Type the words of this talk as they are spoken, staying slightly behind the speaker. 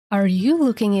Are you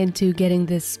looking into getting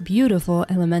this beautiful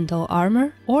elemental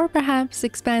armor? Or perhaps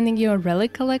expanding your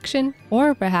relic collection?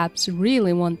 Or perhaps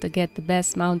really want to get the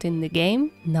best mount in the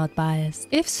game? Not biased.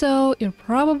 If so, you're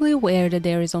probably aware that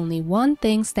there is only one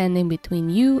thing standing between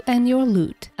you and your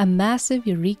loot: a massive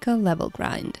Eureka level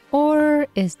grind. Or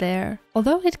is there?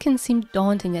 Although it can seem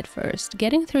daunting at first,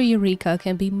 getting through Eureka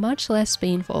can be much less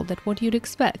painful than what you'd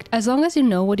expect, as long as you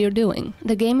know what you're doing.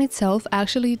 The game itself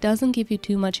actually doesn't give you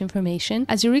too much information,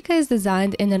 as Eureka is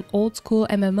designed in an old-school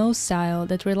MMO style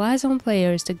that relies on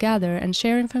players to gather and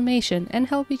share information and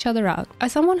help each other out.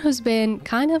 As someone who's been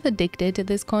kind of addicted to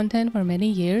this content for many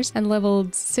years and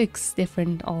leveled 6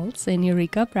 different alts in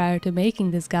Eureka prior to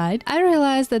making this guide, I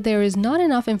realized that there is not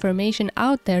enough information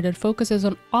out there that focuses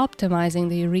on optimizing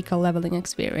the Eureka level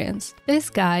experience. This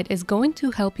guide is going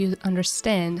to help you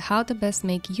understand how to best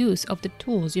make use of the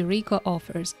tools Eureka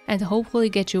offers and hopefully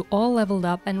get you all leveled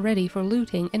up and ready for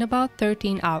looting in about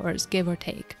 13 hours, give or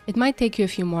take. It might take you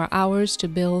a few more hours to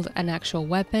build an actual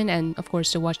weapon and of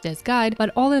course to watch this guide,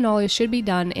 but all in all it should be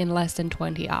done in less than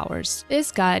 20 hours.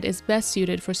 This guide is best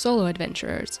suited for solo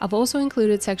adventurers. I've also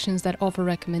included sections that offer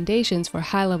recommendations for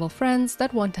high-level friends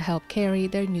that want to help carry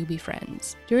their newbie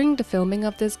friends. During the filming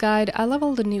of this guide, I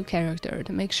leveled a new character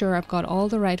to make sure I've got all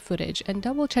the right footage and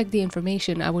double check the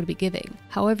information I would be giving.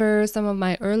 However, some of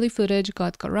my early footage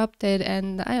got corrupted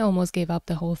and I almost gave up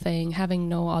the whole thing, having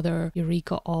no other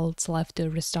Eureka alts left to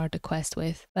restart the quest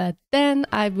with. But then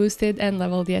I boosted and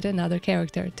leveled yet another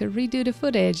character to redo the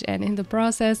footage and in the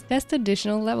process test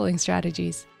additional leveling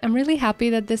strategies. I'm really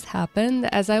happy that this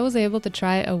happened, as I was able to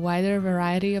try a wider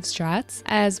variety of strats,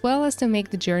 as well as to make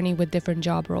the journey with different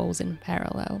job roles in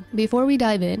parallel. Before we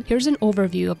dive in, here's an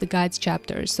overview of the guide's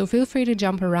chapters, so feel free to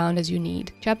jump around as you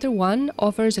need. Chapter 1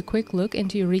 offers a quick look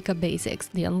into Eureka basics,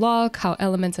 the unlock, how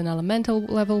elements and elemental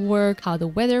level work, how the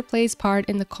weather plays part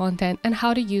in the content, and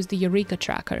how to use the Eureka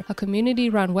Tracker, a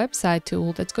community-run website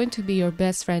tool that's going to be your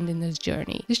best friend in this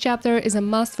journey. This chapter is a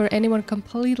must for anyone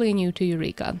completely new to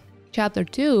Eureka. Chapter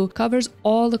 2 covers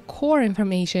all the core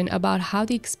information about how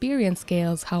the experience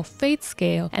scales, how fates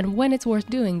scale, and when it's worth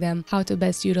doing them, how to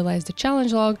best utilize the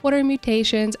challenge log, what are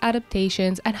mutations,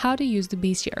 adaptations, and how to use the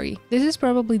Bestiary. This is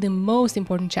probably the most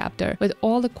important chapter, with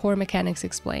all the core mechanics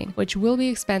explained, which will be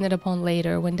expanded upon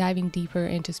later when diving deeper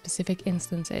into specific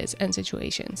instances and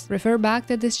situations. Refer back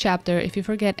to this chapter if you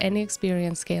forget any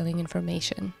experience scaling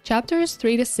information. Chapters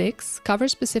 3 to 6 cover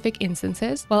specific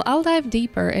instances, while I'll dive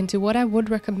deeper into what I would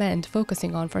recommend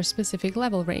focusing on for specific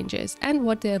level ranges and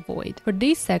what to avoid. For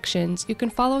these sections, you can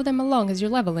follow them along as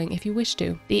you're leveling if you wish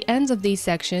to. The ends of these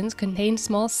sections contain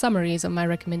small summaries of my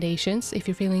recommendations if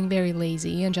you're feeling very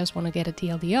lazy and just want to get a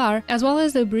TLDR, as well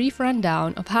as a brief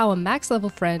rundown of how a max level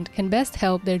friend can best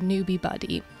help their newbie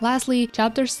buddy. Lastly,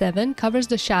 Chapter 7 covers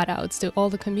the shoutouts to all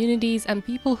the communities and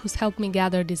people who's helped me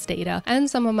gather this data, and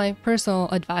some of my personal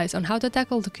advice on how to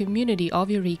tackle the community of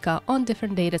Eureka on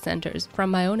different data centers from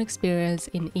my own experience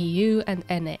in EU and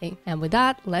NA. And with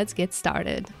that, let's get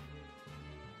started.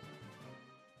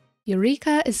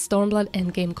 Eureka is Stormblood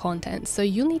endgame content, so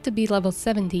you'll need to be level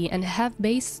 70 and have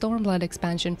base Stormblood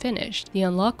expansion finished. The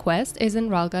unlock quest is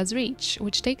in Ralga's Reach,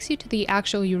 which takes you to the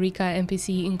actual Eureka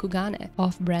NPC in Kugane,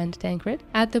 off-brand Tancred,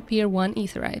 at the Pier 1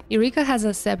 Aetherite. Eureka has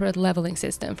a separate leveling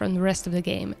system from the rest of the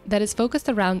game that is focused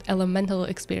around elemental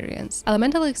experience.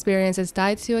 Elemental experience is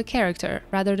tied to a character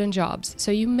rather than jobs, so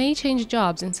you may change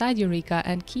jobs inside Eureka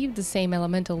and keep the same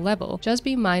elemental level. Just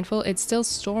be mindful it's still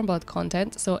Stormblood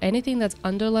content, so anything that's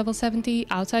under level 70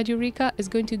 outside Eureka is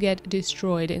going to get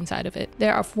destroyed inside of it.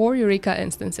 There are 4 Eureka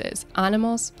instances: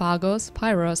 Animos, Pagos,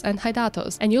 Pyros, and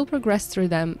Hydatos, and you'll progress through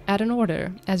them at an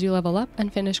order as you level up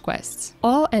and finish quests.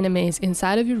 All enemies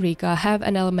inside of Eureka have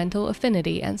an elemental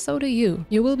affinity, and so do you.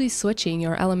 You will be switching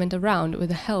your element around with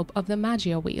the help of the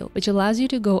Magia wheel, which allows you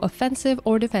to go offensive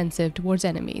or defensive towards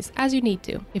enemies as you need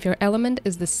to. If your element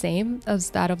is the same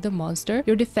as that of the monster,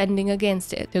 you're defending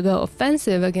against it. To go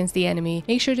offensive against the enemy,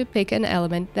 make sure to pick an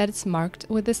element that's marked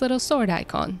with this little sword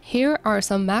icon. Here are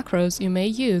some macros you may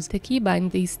use to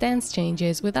keybind these stance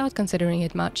changes without considering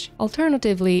it much.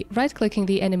 Alternatively, right-clicking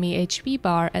the enemy HP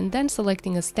bar and then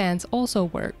selecting a stance also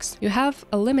works. You have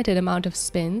a limited amount of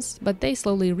spins, but they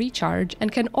slowly recharge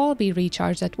and can all be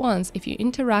recharged at once if you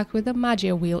interact with the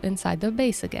Magia wheel inside the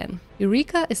base again.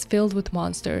 Eureka is filled with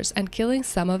monsters, and killing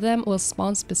some of them will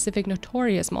spawn specific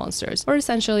notorious monsters, or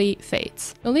essentially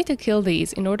fates. You'll need to kill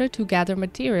these in order to gather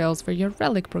materials for your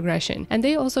relic progression, and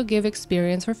they also give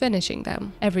experience for finishing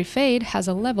them. Every fate has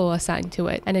a level assigned to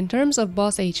it, and in terms of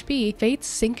boss HP, fates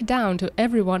sink down to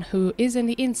everyone who is in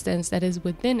the instance that is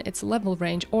within its level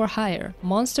range or higher.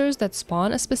 Monsters that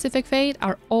spawn a specific fate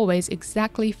are always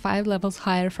exactly 5 levels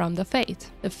higher from the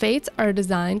fate. The fates are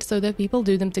designed so that people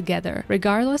do them together,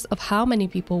 regardless of how many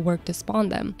people work to spawn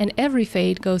them, and every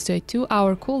fate goes to a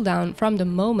 2-hour cooldown from the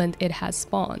moment it has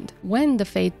spawned. When the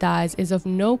fate dies is of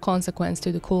no consequence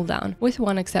to the cooldown, with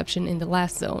one exception in the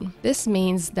last zone. This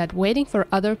means that waiting for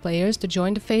other players to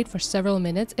join the fate for several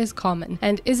minutes is common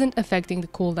and isn't affecting the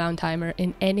cooldown timer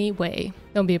in any way.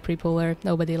 Don't be a pre-puller,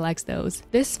 nobody likes those.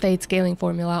 This fate scaling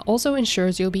formula also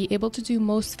ensures you'll be able to do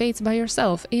most fates by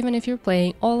yourself, even if you're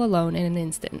playing all alone in an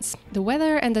instance. The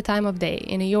weather and the time of day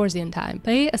in Eorzean time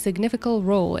play a significant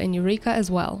role in Eureka as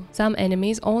well. Some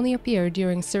enemies only appear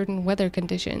during certain weather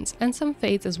conditions, and some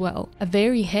fates as well. A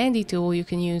very handy tool you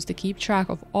can use to keep track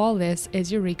of all this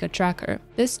is Eureka Tracker.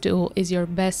 This tool is your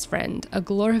best friend, a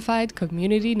glorified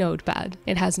community notepad.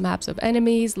 It has maps of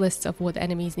enemies, lists of what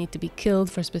enemies need to be killed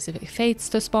for specific fates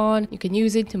to spawn. You can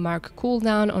use it to mark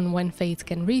cooldown on when fates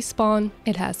can respawn.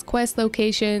 It has quest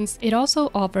locations. It also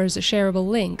offers a shareable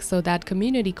link so that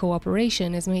community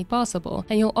cooperation is made possible,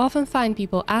 and you'll often find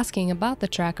people asking about the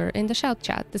tracker in the shout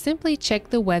chat. To simply check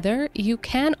the weather, you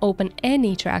can open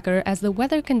any tracker as the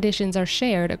weather conditions are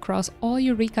shared across all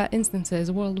Eureka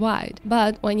instances worldwide.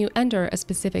 But when you enter a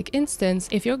specific instance,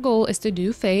 if your goal is to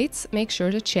do fates, make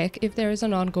sure to check if there is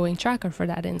an ongoing tracker for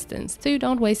that instance, so you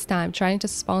don't waste time trying to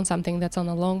spawn something that's on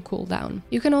a long cooldown.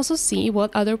 You can also see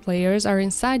what other players are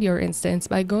inside your instance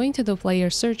by going to the player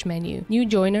search menu. New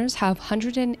joiners have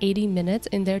 180 minutes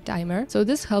in their timer, so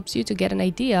this helps you to get an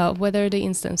idea of whether the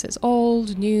instance is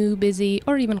old, new, busy,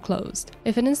 or even closed.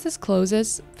 If an instance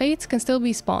closes, fates can still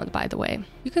be spawned, by the way.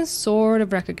 You can sort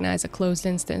of recognize a closed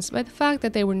instance by the fact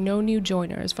that there were no new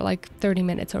joiners for like 30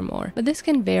 minutes or more, but this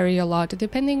can vary a lot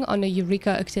depending on the Eureka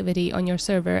activity on your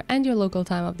server and your local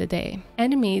time of the day.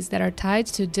 Enemies that are tied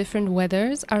to different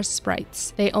weathers are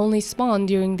sprites. They only spawn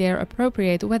during their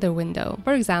appropriate weather window.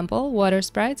 For example, water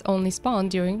sprites only spawn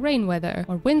during rain weather,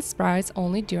 or wind sprites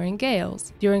only during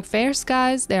gales. During fair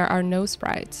skies, there are no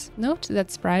sprites. Note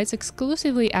that sprites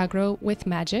exclusively aggro with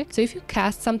magic, so if you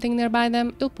cast something nearby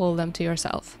them, you'll pull them to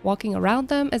yourself. Walking around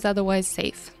them is otherwise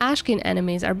safe. Ashkin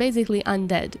enemies are basically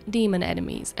undead, demon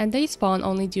enemies, and they spawn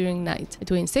only during night,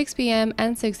 between 6 PM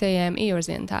and 6 AM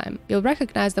Eorzean time. You'll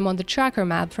recognize them on the tracker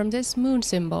map from this moon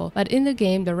symbol, but in the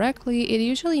game directly, it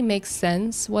usually makes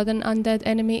sense what an undead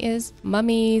enemy is.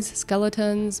 Mummies,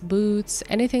 skeletons, boots,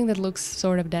 anything that looks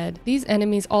sort of dead. These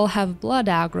enemies all have blood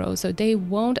aggro, so they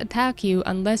won't attack you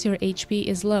unless your HP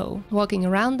is low. Walking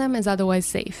around them is otherwise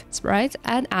safe. Sprites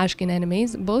and Ashkin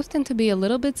enemies both tend to be a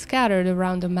little bit scattered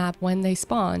around the map when they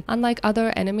spawn, unlike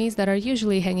other enemies that are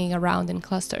usually hanging around in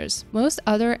clusters. Most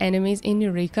other enemies in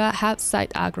Eureka have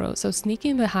sight aggro, so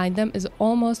sneaking behind them is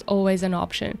almost always an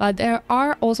option, but there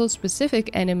are also specific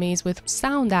enemies with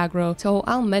sound aggro, so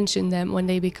I'll mention them when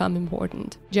they become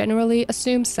important. Generally,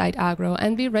 assume sight aggro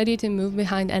and be ready to move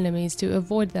behind enemies to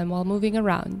avoid them while moving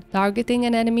around. Targeting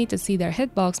an enemy to see their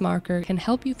hitbox marker can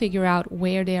help you figure out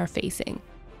where they are facing.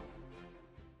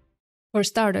 For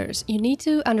starters, you need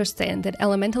to understand that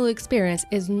elemental experience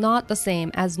is not the same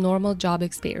as normal job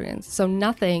experience, so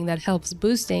nothing that helps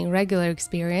boosting regular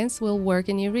experience will work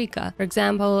in Eureka. For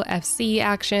example, FC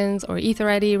actions or Aether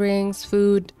rings,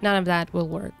 food, none of that will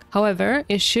work. However,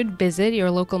 you should visit your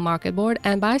local market board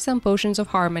and buy some potions of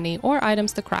harmony or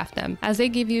items to craft them, as they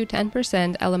give you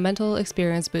 10% elemental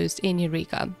experience boost in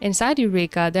Eureka. Inside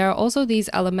Eureka, there are also these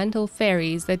elemental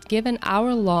fairies that give an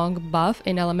hour-long buff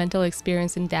in elemental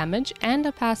experience and damage, and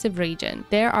a passive regen.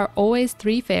 There are always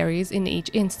 3 fairies in each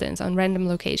instance on random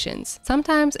locations.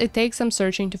 Sometimes it takes some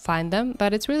searching to find them,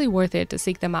 but it's really worth it to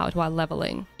seek them out while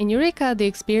leveling. In Eureka, the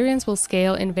experience will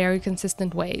scale in very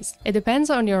consistent ways. It depends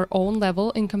on your own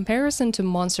level in comparison to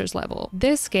monsters' level.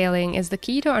 This scaling is the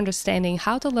key to understanding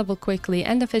how to level quickly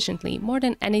and efficiently more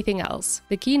than anything else.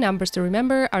 The key numbers to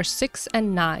remember are 6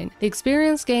 and 9. The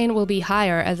experience gain will be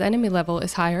higher as enemy level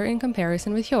is higher in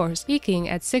comparison with yours, peaking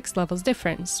at 6 levels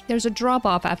difference. There's a drop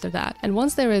off after that, and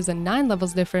once there is a 9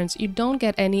 levels difference, you don't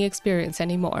get any experience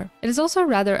anymore. It is also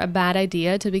rather a bad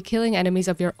idea to be killing enemies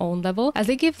of your own level, as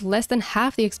they give less than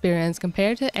half the experience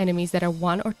compared to enemies that are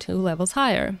 1 or 2 levels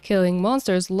higher. Killing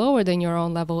monsters lower than your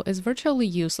own level is virtually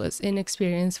useless in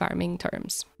experience farming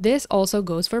terms. This also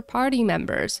goes for party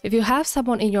members. If you have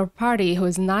someone in your party who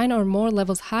is 9 or more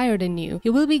levels higher than you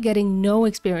will be getting no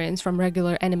experience from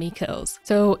regular enemy kills.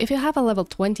 So if you have a level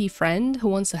 20 friend who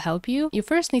wants to help you, you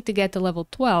first need to get get to level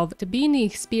 12 to be in the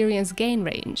experience gain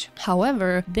range.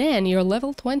 However, then your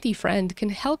level 20 friend can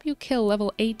help you kill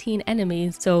level 18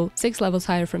 enemies, so 6 levels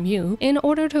higher from you, in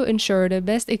order to ensure the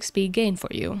best XP gain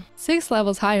for you. 6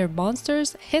 levels higher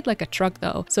monsters hit like a truck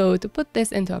though, so to put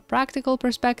this into a practical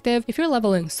perspective, if you're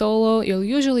leveling solo, you'll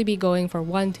usually be going for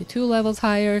 1 to 2 levels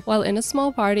higher, while in a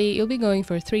small party, you'll be going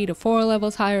for 3 to 4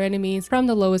 levels higher enemies from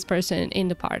the lowest person in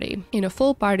the party. In a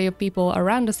full party of people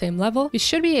around the same level, you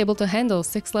should be able to handle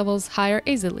 6 levels higher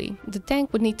easily. The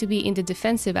tank would need to be in the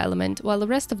defensive element, while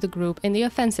the rest of the group in the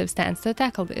offensive stance to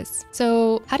tackle this.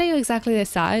 So how do you exactly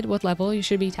decide what level you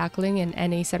should be tackling in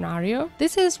any scenario?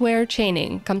 This is where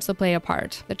chaining comes to play a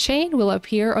part. The chain will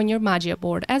appear on your magia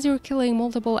board as you're killing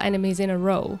multiple enemies in a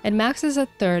row. It maxes at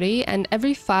 30, and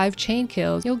every 5 chain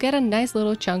kills, you'll get a nice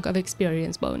little chunk of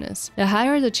experience bonus. The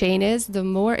higher the chain is, the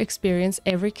more experience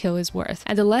every kill is worth,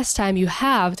 and the less time you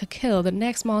have to kill the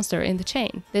next monster in the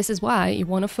chain. This is why you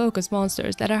want to focus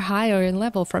monsters that are higher in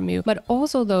level from you, but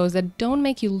also those that don't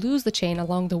make you lose the chain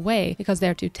along the way because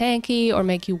they're too tanky or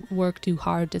make you work too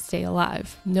hard to stay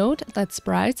alive. Note that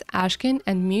sprites, ashkin,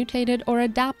 and mutated or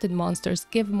adapted monsters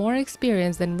give more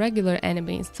experience than regular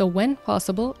enemies, so when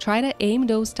possible, try to aim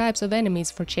those types of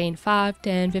enemies for chain 5,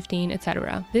 10, 15,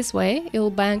 etc. This way,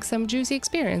 you'll bank some juicy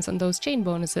experience on those chain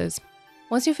bonuses.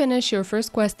 Once you finish your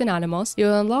first quest in Animos,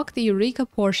 you'll unlock the Eureka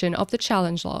portion of the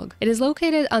challenge log. It is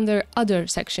located under Other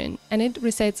section, and it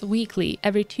resets weekly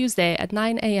every Tuesday at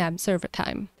 9 AM server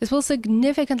time. This will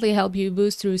significantly help you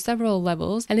boost through several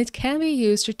levels, and it can be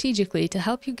used strategically to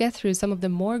help you get through some of the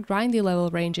more grindy level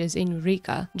ranges in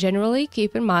Eureka. Generally,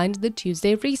 keep in mind the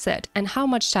Tuesday reset and how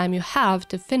much time you have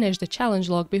to finish the challenge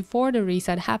log before the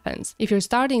reset happens. If you're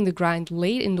starting the grind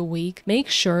late in the week, make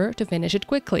sure to finish it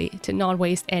quickly to not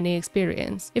waste any experience.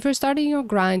 If you're starting your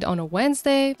grind on a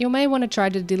Wednesday, you may want to try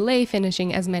to delay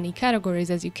finishing as many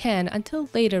categories as you can until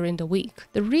later in the week.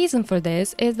 The reason for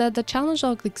this is that the challenge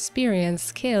log experience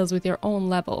scales with your own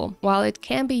level. While it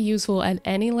can be useful at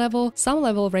any level, some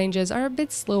level ranges are a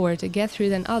bit slower to get through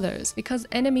than others because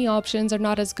enemy options are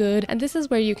not as good, and this is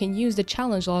where you can use the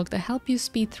challenge log to help you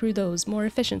speed through those more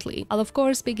efficiently. I'll of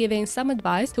course be giving some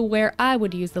advice to where I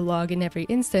would use the log in every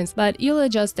instance, but you'll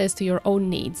adjust this to your own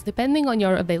needs depending on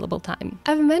your available time.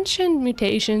 I've mentioned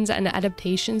mutations and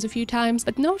adaptations a few times,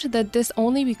 but note that this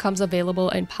only becomes available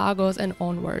in Pagos and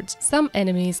onwards. Some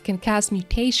enemies can cast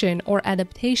mutation or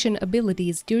adaptation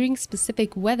abilities during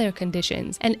specific weather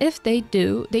conditions, and if they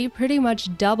do, they pretty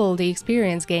much double the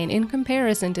experience gain in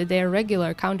comparison to their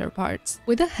regular counterparts.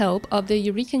 With the help of the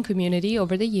Eurekan community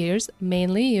over the years,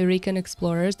 mainly Eurekan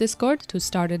Explorers Discord, who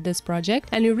started this project,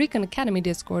 and Eurekan Academy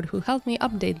Discord, who helped me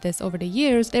update this over the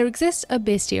years, there exists a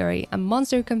Bestiary, a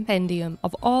monster compendium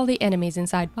of all the enemies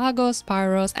inside Pagos,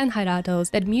 Pyros, and Hydatos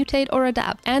that mutate or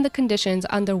adapt, and the conditions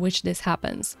under which this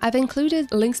happens. I've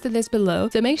included links to this below,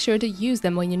 so make sure to use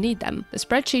them when you need them. The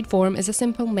spreadsheet form is a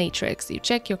simple matrix. You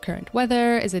check your current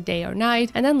weather, is it day or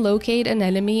night, and then locate an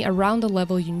enemy around the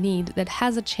level you need that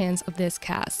has a chance of this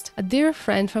cast. A dear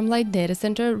friend from Light Data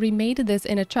Center remade this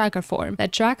in a tracker form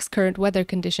that tracks current weather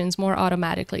conditions more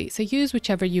automatically, so use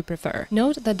whichever you prefer.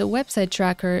 Note that the website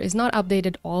tracker is not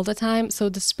updated all the time, so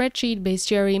the spreadsheet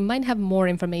Bestiary might have more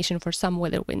information for some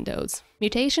weather windows.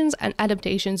 Mutations and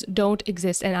adaptations don't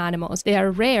exist in Animos. They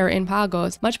are rare in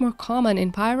Pagos, much more common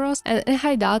in Pyros, and in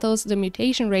Hydatos the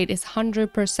mutation rate is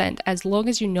 100% as long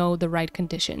as you know the right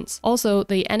conditions. Also,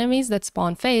 the enemies that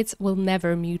spawn fates will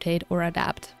never mutate or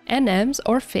adapt. NMs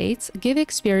or fates give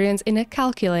experience in a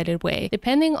calculated way,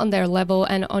 depending on their level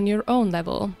and on your own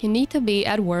level. You need to be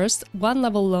at worst 1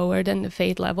 level lower than the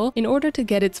fate level in order to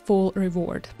get its full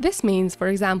reward. This means, for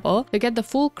example, to get the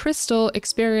full crystal,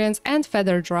 experience, and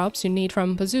feather drops you need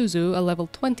from Pazuzu, a level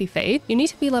 20 fate, you need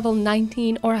to be level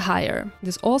 19 or higher.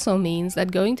 This also means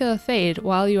that going to a fate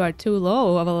while you are too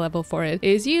low of a level for it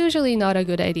is usually not a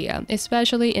good idea,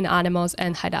 especially in Animos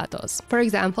and Hydatos. For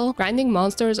example, grinding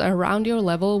monsters around your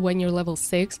level when you're level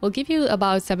 6 will give you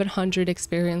about 700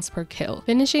 experience per kill.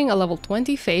 Finishing a level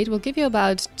 20 fate will give you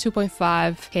about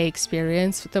 2.5k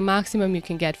experience, the maximum you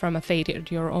can get from a fate at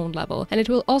your own level, and it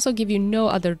will also give you no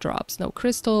other drops, no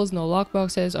crystals, no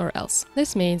lockboxes or else.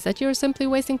 This means that you're simply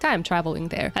wasting time traveling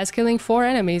there, as killing 4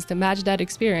 enemies to match that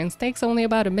experience takes only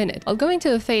about a minute, while going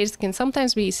to a fate can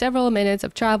sometimes be several minutes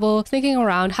of travel, sneaking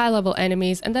around high-level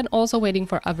enemies, and then also waiting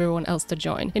for everyone else to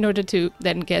join, in order to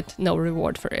then get no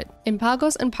reward for it. In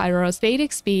Pagos and Pyros, Fate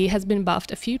XP has been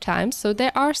buffed a few times, so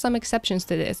there are some exceptions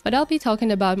to this, but I'll be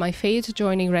talking about my Fate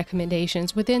joining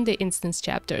recommendations within the instance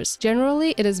chapters.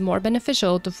 Generally, it is more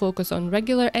beneficial to focus on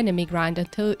regular enemy grind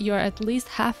until you're at least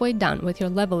halfway done with your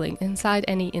leveling inside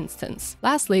any instance. balance.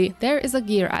 Lastly, there is a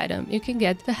gear item you can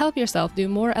get to help yourself do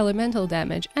more elemental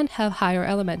damage and have higher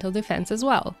elemental defense as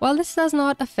well. While this does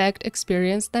not affect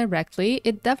experience directly,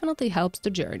 it definitely helps the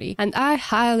journey, and I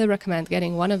highly recommend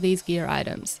getting one of these gear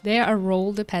items. They are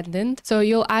role dependent, so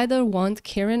you'll either want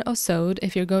Kirin or Sode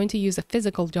if you're going to use a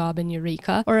physical job in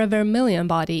Eureka, or a Vermilion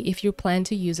body if you plan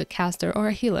to use a caster or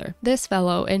a healer. This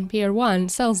fellow in Pier 1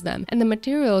 sells them, and the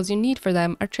materials you need for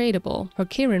them are tradable. For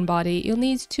Kirin body, you'll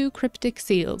need 2 cryptic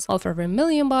seals, while for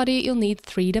Vermilion body, you'll need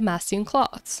 3 Damastian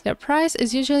cloths. Their price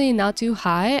is usually not too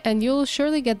high, and you'll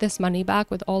surely get this money back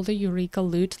with all the Eureka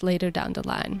loot later down the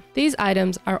line. These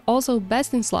items are also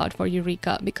best in slot for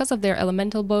Eureka because of their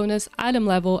elemental bonus, item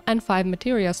level, and 5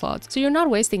 materia slots, so you're not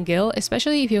wasting gil,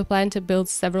 especially if you plan to build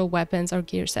several weapons or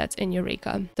gear sets in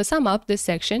Eureka. To sum up this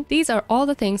section, these are all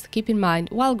the things to keep in mind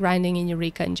while grinding in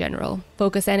Eureka in general.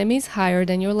 Focus enemies higher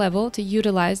than your level to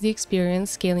utilize the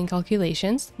experience scaling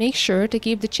calculations. Make sure to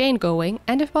keep the chain going,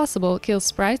 and if possible, kill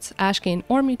sprites, ashkin,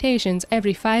 or mutations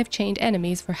every 5 chained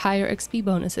enemies for higher XP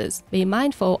bonuses. Be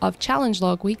mindful of challenge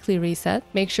log weekly reset.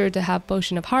 Make sure to have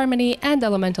Potion of Harmony and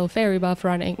Elemental Fairy buff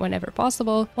running whenever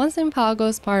possible. Once in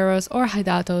Pagos, Pyros, or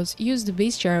Hydatos, use the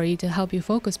Bestiary to help you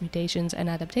focus mutations and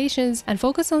adaptations, and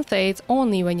focus on fates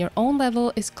only when your own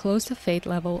level is close to fate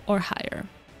level or higher.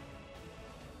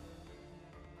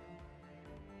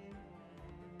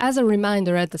 As a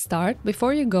reminder at the start,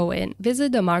 before you go in,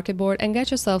 visit the market board and get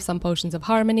yourself some Potions of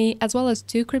Harmony, as well as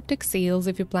 2 Cryptic Seals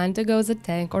if you plan to go as a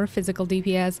tank or a physical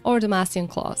DPS, or Damastian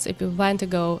Claws if you plan to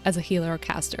go as a healer or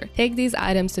caster. Take these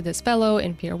items to this fellow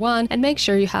in Pier 1 and make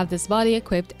sure you have this body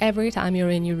equipped every time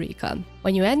you're in Eureka.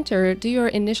 When you enter, do your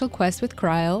initial quest with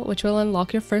Cryle, which will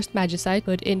unlock your first Magicite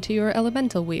put into your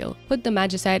elemental wheel. Put the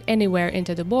Magicite anywhere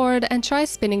into the board and try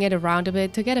spinning it around a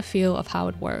bit to get a feel of how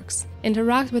it works.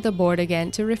 Interact with the board again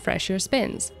to refresh your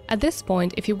spins. At this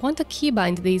point, if you want to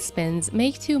keybind these spins,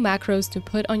 make 2 macros to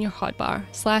put on your hotbar,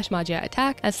 /magia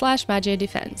attack and /magia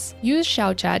defense. Use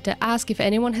shout chat to ask if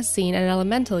anyone has seen an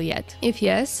elemental yet. If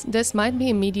yes, this might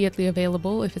be immediately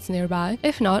available if it's nearby.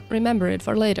 If not, remember it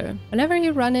for later. Whenever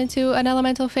you run into an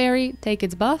elemental fairy, take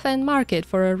its buff and mark it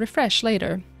for a refresh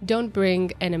later. Don't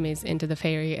bring enemies into the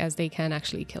fairy as they can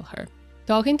actually kill her.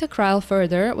 Talking to Cryle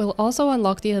further will also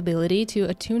unlock the ability to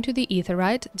attune to the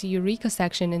Aetherite, the Eureka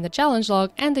section in the challenge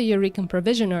log, and the Eurekan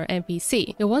Provisioner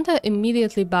NPC. You'll want to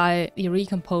immediately buy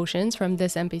Eurekan potions from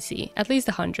this NPC, at least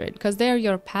 100, because they're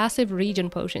your passive regen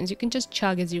potions you can just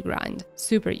chug as you grind.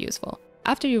 Super useful.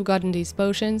 After you've gotten these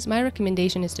potions, my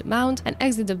recommendation is to mount and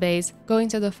exit the base, going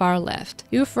to the far left.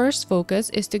 Your first focus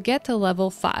is to get to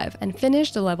level 5 and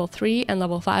finish the level 3 and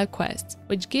level 5 quests,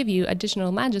 which give you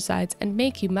additional magicites and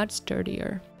make you much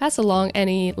sturdier. Pass along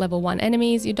any level 1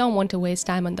 enemies, you don't want to waste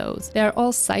time on those. They are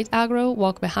all site aggro,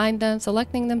 walk behind them,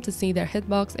 selecting them to see their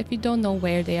hitbox if you don't know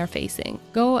where they are facing.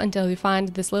 Go until you find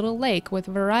this little lake with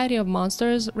a variety of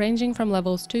monsters ranging from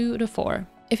levels 2 to 4.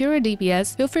 If you're a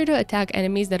DPS, feel free to attack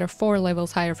enemies that are 4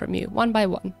 levels higher from you, one by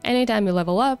one. Anytime you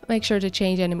level up, make sure to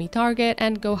change enemy target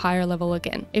and go higher level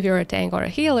again. If you're a tank or a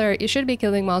healer, you should be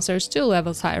killing monsters 2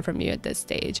 levels higher from you at this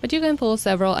stage, but you can pull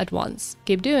several at once.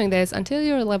 Keep doing this until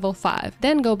you're level 5,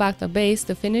 then go back to base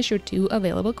to finish your 2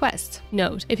 available quests.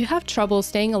 Note, if you have trouble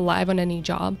staying alive on any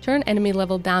job, turn enemy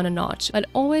level down a notch, but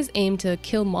always aim to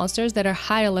kill monsters that are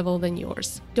higher level than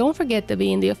yours. Don't forget to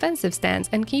be in the offensive stance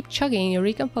and keep chugging your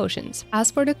Eureka potions. As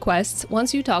for the quests,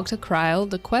 once you talk to Cryle,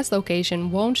 the quest location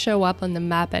won't show up on the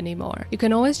map anymore. You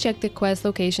can always check the quest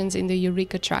locations in the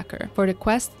Eureka tracker. For the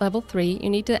quest level 3, you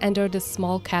need to enter this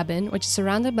small cabin, which is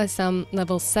surrounded by some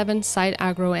level 7 side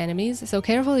aggro enemies, so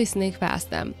carefully sneak past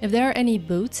them. If there are any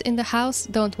boots in the house,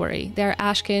 don't worry. They're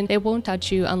ashkin, they won't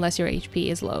touch you unless your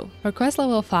HP is low. For quest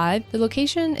level 5, the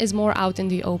location is more out in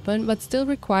the open, but still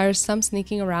requires some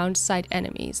sneaking around side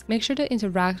enemies. Make sure to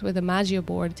interact with the Magia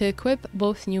board to equip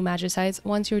both new Magicites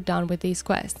once you're done with these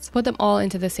quests. Put them all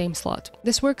into the same slot.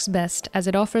 This works best as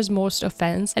it offers most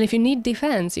offense, and if you need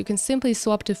defense, you can simply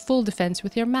swap to full defense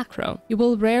with your macro. You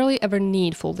will rarely ever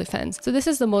need full defense, so this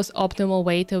is the most optimal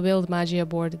way to build Magia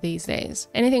board these days.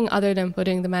 Anything other than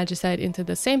putting the Magicite into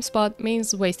the same spot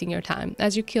means wasting your time,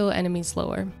 as you kill enemies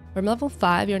slower. From level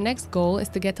 5, your next goal is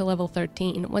to get to level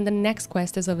 13 when the next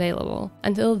quest is available.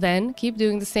 Until then, keep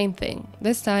doing the same thing.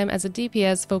 This time, as a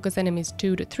DPS, focus enemies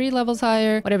 2 to 3 levels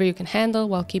higher, whatever you can handle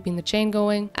while keeping the chain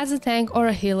going. As a tank or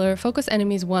a healer, focus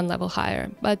enemies 1 level higher,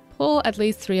 but pull at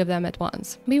least 3 of them at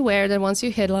once. Beware that once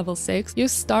you hit level 6, you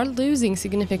start losing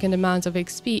significant amounts of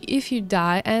XP if you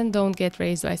die and don't get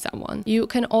raised by someone. You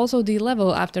can also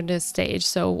de-level after this stage,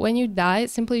 so when you die,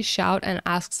 simply shout and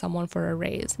ask someone for a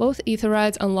raise. Both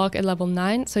Aetherites unlock unlock at level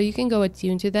 9, so you can go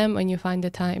attune to them when you find the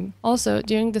time. Also,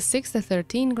 during the 6 to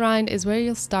 13 grind is where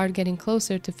you'll start getting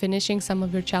closer to finishing some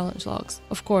of your challenge logs.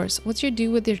 Of course, what you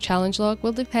do with your challenge log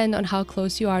will depend on how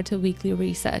close you are to weekly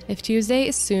reset. If Tuesday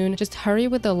is soon, just hurry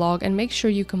with the log and make sure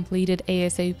you complete it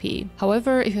ASAP.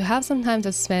 However, if you have some time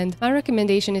to spend, my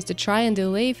recommendation is to try and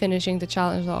delay finishing the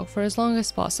challenge log for as long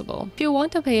as possible. If you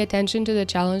want to pay attention to the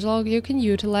challenge log, you can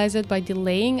utilize it by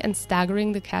delaying and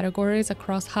staggering the categories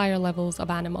across higher levels of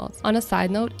animals. On a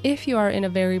side note, if you are in a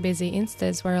very busy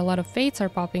instance where a lot of fates are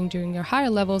popping during your higher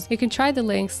levels, you can try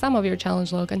delaying some of your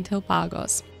challenge log until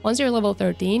Pagos. Once you're level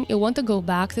 13, you'll want to go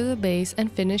back to the base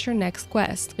and finish your next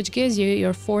quest, which gives you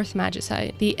your 4th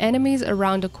Magicite. The enemies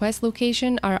around the quest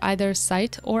location are either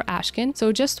Sight or Ashkin,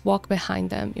 so just walk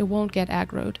behind them, you won't get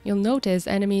aggroed. You'll notice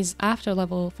enemies after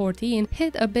level 14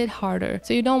 hit a bit harder,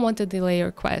 so you don't want to delay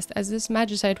your quest, as this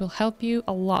Magicite will help you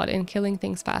a lot in killing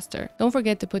things faster. Don't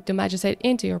forget to put the Magicite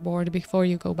into your board before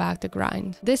you go back to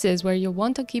grind. This is where you'll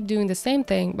want to keep doing the same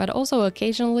thing, but also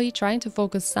occasionally trying to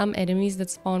focus some enemies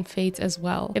that spawn fates as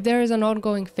well. If there is an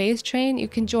ongoing phase train, you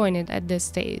can join it at this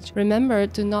stage. Remember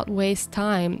to not waste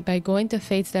time by going to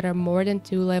fates that are more than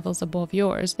 2 levels above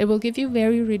yours. It will give you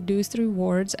very reduced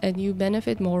rewards and you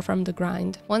benefit more from the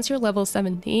grind. Once you're level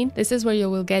 17, this is where you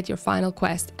will get your final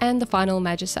quest and the final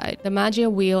Magicite. The Magia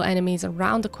wheel enemies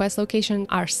around the quest location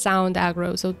are sound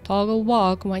aggro, so toggle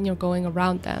walk when you're going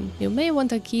around them. You may want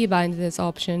to keybind this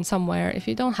option somewhere if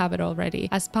you don't have it already,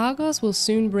 as Pagos will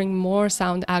soon bring more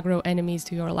sound aggro enemies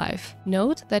to your life.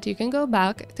 Note that you can go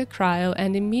back to Cryo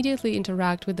and immediately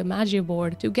interact with the Magia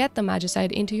board to get the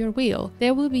Magicite into your wheel.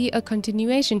 There will be a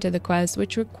continuation to the quest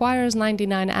which requires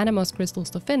 99 Animos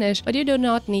crystals to finish, but you do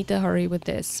not need to hurry with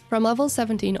this. From level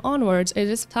 17 onwards, it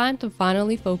is time to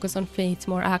finally focus on fates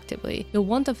more actively. You'll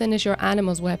want to finish your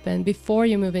Animos weapon before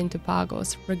you move into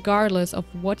Pagos, regardless of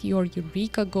what your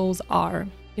Eureka goals are.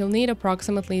 You'll need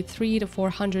approximately 300 to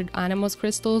 400 Animos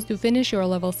crystals to finish your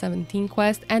level 17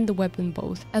 quest and the weapon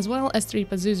both, as well as 3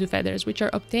 Pazuzu feathers, which are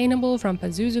obtainable from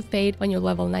Pazuzu Fate when you're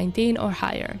level 19 or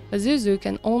higher. Pazuzu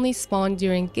can only spawn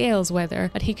during Gale's weather,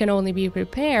 but he can only be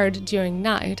prepared during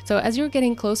night, so as you're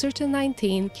getting closer to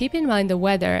 19, keep in mind the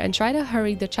weather and try to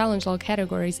hurry the challenge log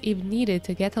categories if needed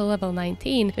to get to level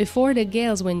 19 before the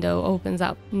Gale's window opens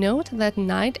up. Note that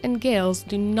night and Gale's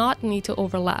do not need to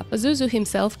overlap. Pazuzu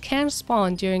himself can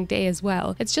spawn during day as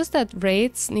well. It's just that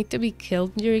wraiths need to be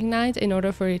killed during night in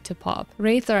order for it to pop.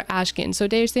 Wraiths are Ashkin, so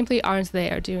they simply aren't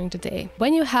there during the day.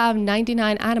 When you have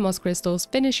 99 Animos crystals,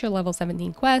 finish your level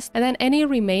 17 quest, and then any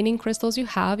remaining crystals you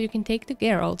have, you can take to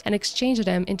Geralt and exchange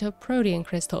them into Protean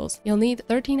crystals. You'll need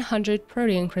 1300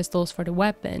 Protean crystals for the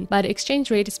weapon, but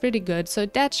exchange rate is pretty good, so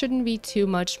that shouldn't be too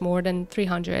much more than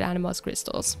 300 Animos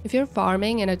crystals. If you're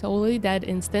farming in a totally dead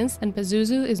instance and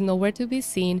Pazuzu is nowhere to be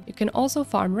seen, you can also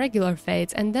farm regular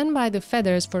fates and then buy the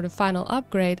feathers for the final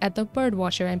upgrade at the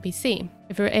Birdwatcher NPC.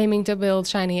 If you're aiming to build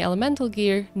shiny elemental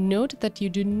gear, note that you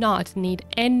do not need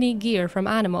any gear from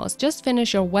Animos, just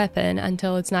finish your weapon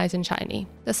until it's nice and shiny.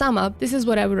 To sum up, this is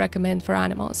what I would recommend for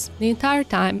Animos. The entire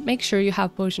time, make sure you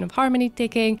have Potion of Harmony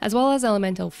ticking, as well as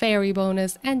Elemental Fairy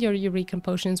bonus and your Eureka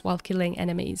potions while killing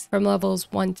enemies. From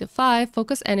levels 1 to 5,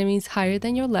 focus enemies higher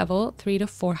than your level, 3 to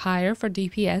 4 higher for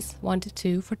DPS, 1 to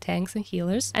 2 for tanks and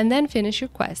healers, and then finish your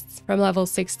quests. From level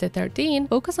 6 to 13,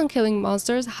 focus on killing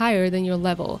monsters higher than your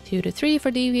level, 2 to 3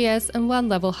 for DPS and 1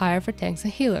 level higher for tanks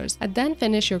and healers, and then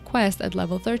finish your quest at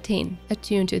level 13.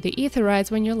 Attune to the Aetherites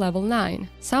when you're level 9.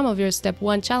 Some of your step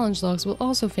 1 challenge logs will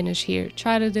also finish here.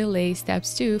 Try to delay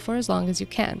steps 2 for as long as you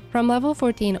can. From level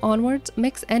 14 onwards,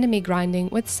 mix enemy grinding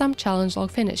with some challenge log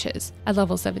finishes. At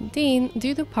level 17,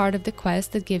 do the part of the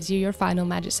quest that gives you your final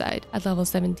Magicite. At level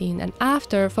 17 and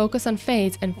after, focus on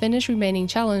fates and finish remaining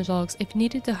challenge logs if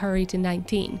needed to hurry to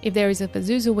 19, if there is a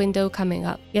Pazuzu window coming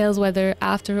up, Gale's weather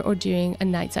after or during a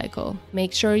night cycle.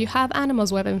 Make sure you have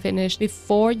Animos weapon finished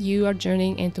before you are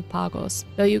journeying into Pagos.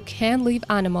 Though you can leave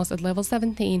Animos at level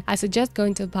 17, I suggest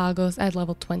going to Pagos at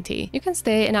level 20. You can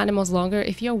stay in Animos longer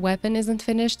if your weapon isn't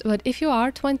finished, but if you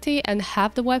are 20 and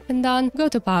have the weapon done, go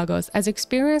to Pagos, as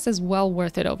experience is well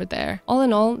worth it over there. All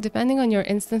in all, depending on your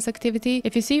instance activity,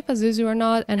 if you see Pazuzu or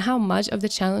not, and how much of the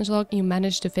challenge log you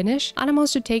manage to finish,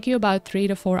 Animos should take you about 3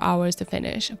 to 4 hours to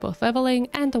finish, both leveling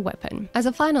and the weapon. As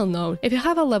a final note, if you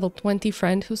have a level 20 20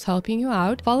 friend who's helping you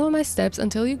out, follow my steps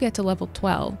until you get to level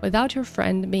 12 without your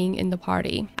friend being in the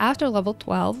party. After level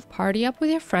 12, party up with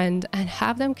your friend and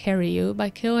have them carry you by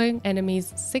killing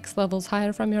enemies 6 levels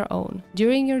higher from your own.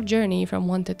 During your journey from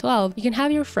 1 to 12, you can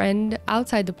have your friend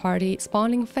outside the party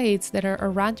spawning fates that are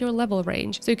around your level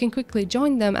range, so you can quickly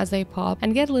join them as they pop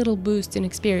and get a little boost in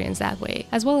experience that way,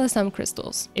 as well as some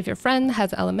crystals. If your friend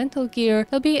has elemental gear,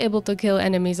 they'll be able to kill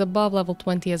enemies above level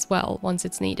 20 as well, once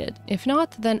it's needed. If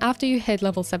not, then after you hit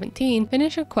level 17,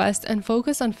 finish your quest and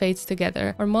focus on fates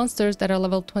together, or monsters that are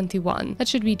level 21. That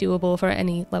should be doable for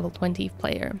any level 20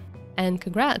 player. And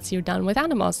congrats, you're done with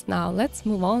Animos. Now let's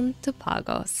move on to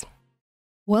Pagos.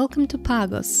 Welcome to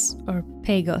Pagos, or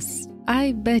Pagos.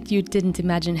 I bet you didn't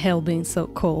imagine hell being so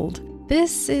cold.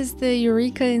 This is the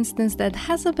Eureka instance that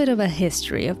has a bit of a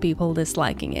history of people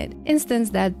disliking it. Instance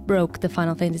that broke the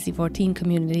Final Fantasy XIV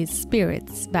community's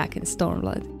spirits back in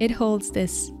Stormblood. It holds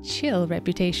this chill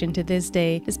reputation to this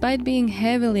day, despite being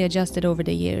heavily adjusted over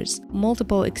the years.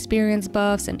 Multiple experience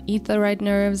buffs and aetherite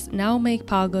nerves now make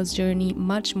Pagos' journey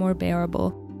much more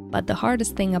bearable. But the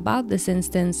hardest thing about this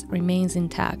instance remains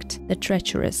intact: the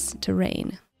treacherous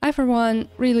terrain. I, for one,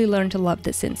 really learned to love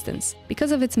this instance.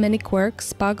 Because of its many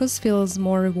quirks, Pagos feels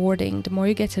more rewarding the more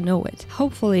you get to know it.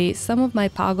 Hopefully, some of my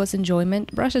Pagos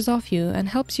enjoyment brushes off you and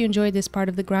helps you enjoy this part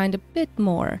of the grind a bit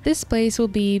more. This place will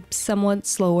be somewhat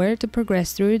slower to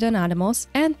progress through than Animos,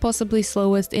 and possibly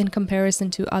slowest in comparison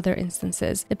to other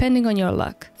instances, depending on your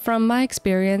luck. From my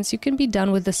experience, you can be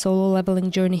done with the solo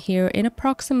leveling journey here in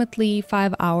approximately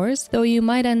 5 hours, though you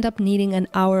might end up needing an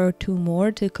hour or 2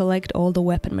 more to collect all the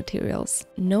weapon materials.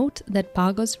 Note that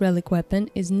Pagos' relic weapon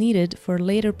is needed for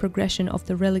later progression of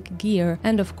the relic gear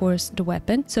and of course the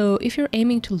weapon, so if you're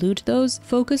aiming to loot those,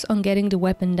 focus on getting the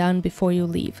weapon done before you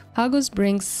leave. Pagos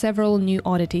brings several new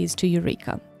oddities to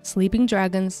Eureka: sleeping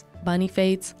dragons, bunny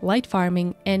fates, light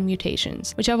farming, and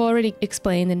mutations, which I've already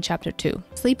explained in chapter 2.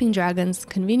 Sleeping dragons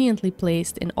conveniently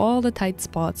placed in all the tight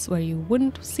spots where you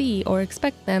wouldn't see or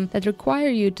expect them, that require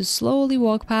you to slowly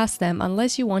walk past them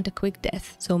unless you want a quick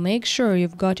death. So make sure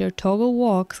you've got your toggle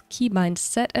walk keybind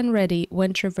set and ready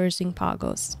when traversing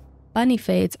Pagos. Bunny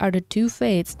fates are the 2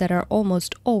 fates that are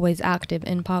almost always active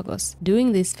in Pagos.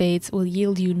 Doing these fates will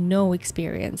yield you no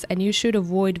experience, and you should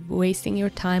avoid wasting your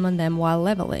time on them while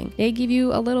leveling. They give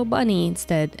you a little bunny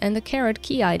instead, and a carrot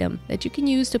key item that you can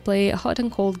use to play a hot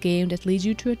and cold game that leads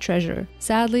you to a treasure.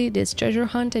 Sadly, this treasure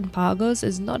hunt in Pagos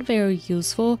is not very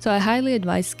useful, so I highly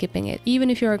advise skipping it. Even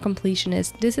if you're a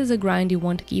completionist, this is a grind you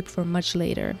want to keep for much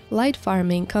later. Light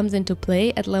farming comes into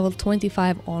play at level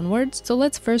 25 onwards, so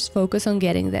let's first focus on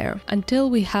getting there. Until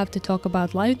we have to talk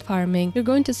about light farming, you're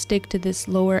going to stick to this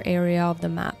lower area of the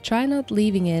map. Try not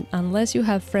leaving it unless you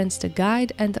have friends to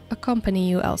guide and accompany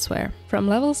you elsewhere. From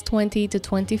levels 20 to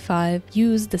 25,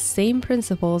 use the same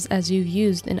principles as you've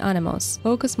used in Animos.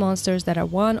 Focus monsters that are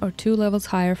 1 or 2 levels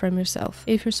higher from yourself,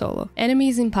 if you're solo.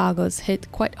 Enemies in Pagos hit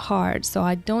quite hard, so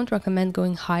I don't recommend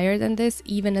going higher than this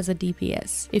even as a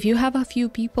DPS. If you have a few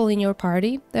people in your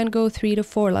party, then go 3 to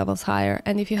 4 levels higher,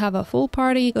 and if you have a full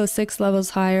party, go 6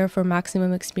 levels higher for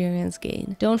maximum experience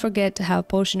gain. Don't forget to have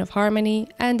Potion of Harmony,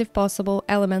 and if possible,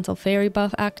 Elemental Fairy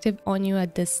buff active on you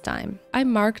at this time. I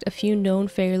marked a few known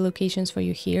fairy locations for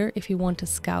you here if you want to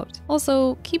scout.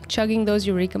 Also, keep chugging those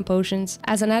Eureka potions.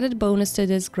 As an added bonus to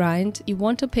this grind, you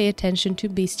want to pay attention to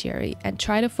Bestiary and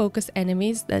try to focus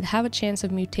enemies that have a chance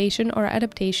of mutation or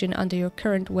adaptation under your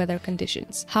current weather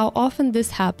conditions. How often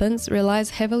this happens relies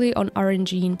heavily on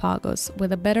RNG in Pagos,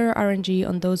 with a better RNG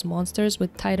on those monsters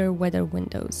with tighter weather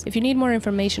windows. If you need more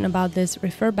information about this,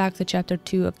 refer back to chapter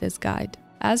 2 of this guide.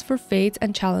 As for fates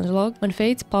and challenge log, when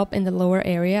fates pop in the lower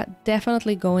area,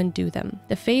 definitely go and do them.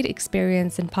 The fate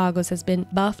experience in Pagos has been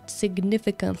buffed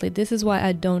significantly. This is why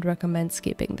I don't recommend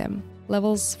skipping them.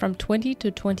 Levels from 20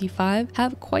 to 25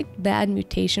 have quite bad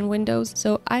mutation windows,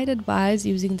 so I'd advise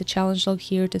using the challenge log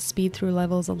here to speed through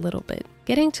levels a little bit.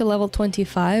 Getting to level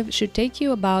 25 should take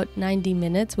you about 90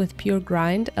 minutes with pure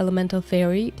grind, Elemental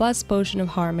Fairy, plus Potion of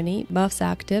Harmony, buffs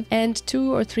active, and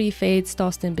 2 or 3 fates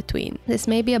tossed in between. This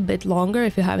may be a bit longer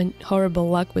if you're having horrible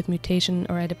luck with mutation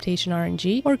or adaptation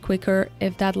RNG, or quicker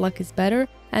if that luck is better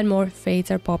and more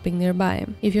fates are popping nearby.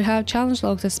 If you have challenge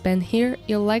log to spend here,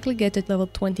 you'll likely get to level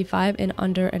 25 in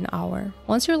under an hour.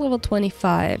 Once you're level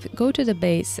 25, go to the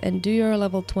base and do your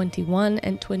level 21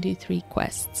 and 23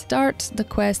 quests. Start the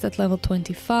quest at level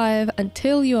 25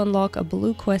 until you unlock a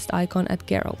blue quest icon at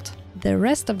Geralt. The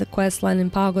rest of the quest line in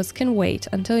Pagos can wait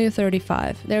until you're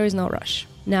 35, there is no rush.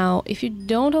 Now, if you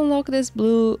don't unlock this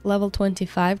blue level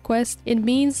 25 quest, it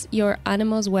means your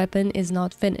Animos weapon is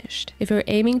not finished. If you're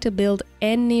aiming to build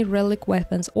any relic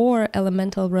weapons or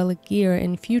elemental relic gear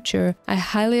in future, I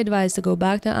highly advise to go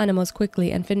back to Animos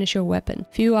quickly and finish your weapon.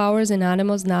 Few hours in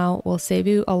Animos now will save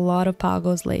you a lot of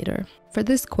pagos later. For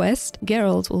this quest,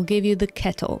 Geralt will give you the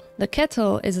kettle. The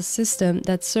kettle is a system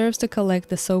that serves to collect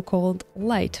the so-called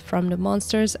light from the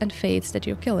monsters and fates that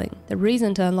you're killing. The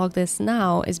reason to unlock this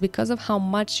now is because of how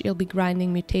much you'll be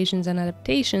grinding mutations and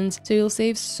adaptations, so you'll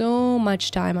save so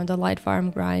much time on the light farm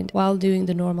grind while doing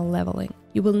the normal leveling.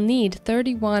 You will need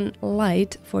 31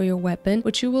 light for your weapon,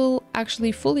 which you will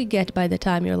actually fully get by the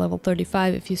time you're level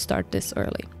 35 if you start this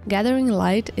early. Gathering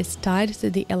light is tied to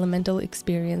the elemental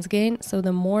experience gain, so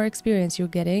the more experience you're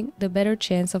getting, the better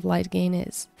chance of light gain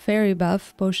is. Fairy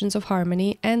buff, potions of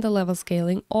harmony, and the level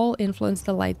scaling all influence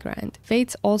the light grind.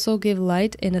 Fates also give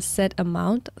light in a set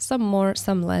amount, some more,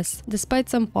 some less. Despite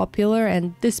some popular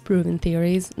and disproven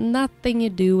theories, nothing you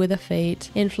do with a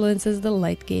fate influences the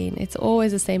light gain. It's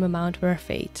always the same amount per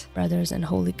fate. Brothers, and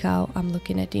holy cow, I'm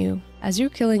looking at you. As you're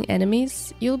killing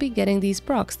enemies, you'll be getting these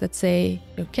procs that say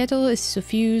your kettle is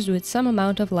suffused with some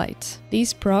amount of light.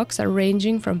 These procs are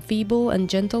ranging from feeble and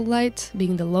gentle light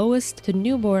being the lowest to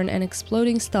newborn and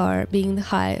exploding star being the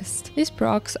highest. These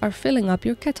procs are filling up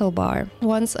your kettle bar.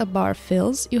 Once a bar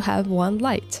fills, you have 1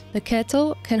 light. The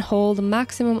kettle can hold a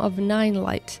maximum of 9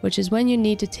 light, which is when you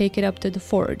need to take it up to the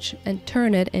forge and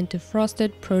turn it into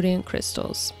frosted protean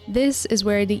crystals. This is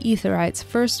where the Aetherites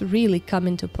first really come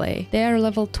into play. They are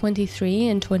level 23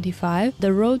 and 25.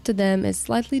 The road to them is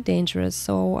slightly dangerous,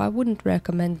 so I wouldn't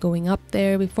recommend going up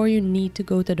there before you need to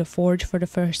go to the forge for the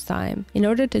first time. In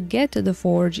order to get to the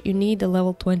forge, you need a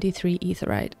level 23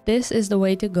 Aetherite. This is the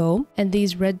way to go, and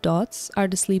these red dots are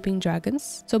the sleeping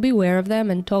dragons, so beware of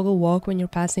them and toggle walk when you're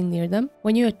passing near them.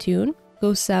 When you attune,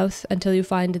 go south until you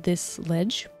find this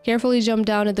ledge. Carefully jump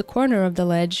down at the corner of the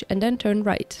ledge and then turn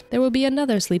right. There will be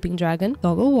another sleeping dragon,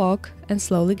 toggle walk, and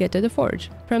slowly get to the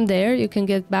forge. From there, you can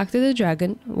get back to the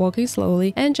dragon, walking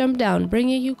slowly, and jump down,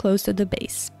 bringing you close to the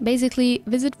base. Basically,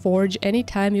 visit forge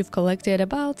anytime you've collected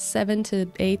about 7 to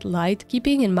 8 light,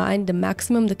 keeping in mind the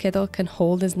maximum the kettle can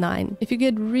hold is 9. If you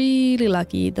get really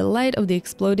lucky, the light of the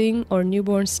exploding or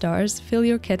newborn stars fill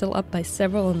your kettle up by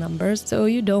several numbers, so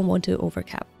you don't want to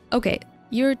overcap. Okay,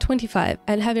 you're 25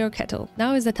 and have your kettle.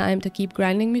 Now is the time to keep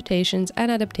grinding mutations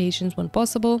and adaptations when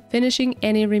possible, finishing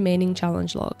any remaining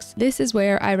challenge logs. This is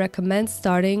where I recommend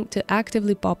starting to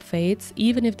actively pop fates,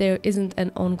 even if there isn't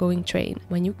an ongoing train.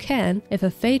 When you can, if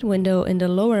a fate window in the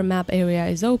lower map area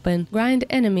is open, grind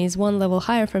enemies 1 level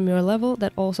higher from your level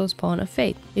that also spawn a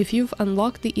fate. If you've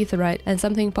unlocked the Aetherite and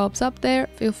something pops up there,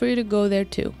 feel free to go there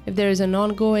too. If there is an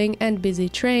ongoing and busy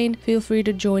train, feel free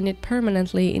to join it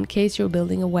permanently in case you're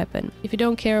building a weapon. If you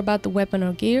don't care about the weapon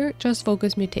or gear, just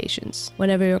focus mutations.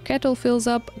 Whenever your kettle fills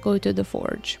up, go to the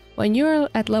forge. When you're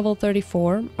at level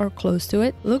 34 or close to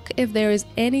it, look if there is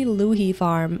any Luhi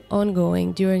farm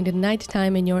ongoing during the night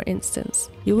time in your instance.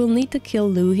 You will need to kill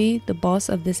Luhi, the boss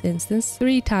of this instance,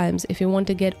 3 times if you want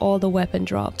to get all the weapon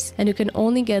drops, and you can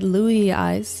only get Luhi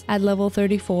eyes at level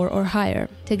 34 or higher.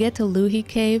 To get to Luhi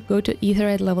cave, go to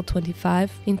Aetherite level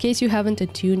 25. In case you haven't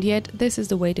attuned yet, this is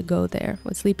the way to go there,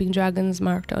 with sleeping dragons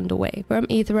marked on the way. From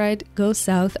Aetherite, go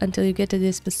south until you get to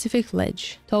this specific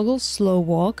ledge. Toggle slow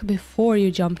walk before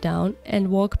you jump down and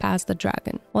walk past the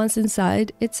dragon. Once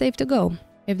inside, it's safe to go.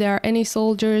 If there are any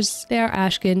soldiers, they are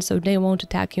Ashkin, so they won't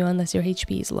attack you unless your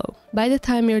HP is low. By the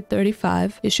time you're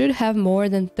 35, you should have more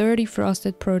than 30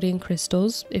 frosted protean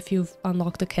crystals if you've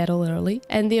unlocked the kettle early,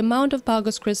 and the amount of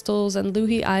Pagos crystals and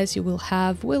Luhi eyes you will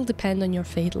have will depend on your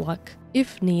fate luck.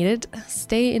 If needed,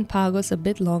 stay in Pagos a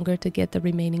bit longer to get the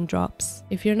remaining drops.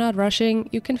 If you're not rushing,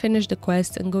 you can finish the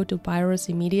quest and go to Pyros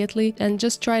immediately, and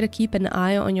just try to keep an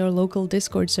eye on your local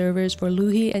Discord servers for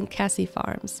Luhi and Cassie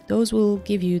farms. Those will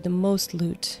give you the most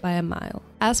loot by a mile.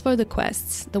 As for the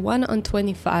quests, the one on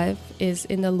 25 is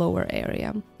in the lower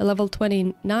area. The level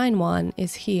 29 one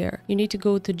is here. You need to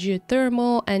go to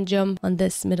Geothermal and jump on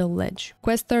this middle ledge.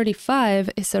 Quest 35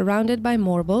 is surrounded by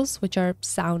Morbles, which are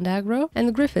sound aggro,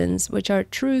 and Griffins, which are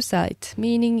true sight,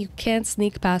 meaning you can't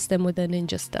sneak past them with a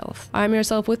ninja stealth. Arm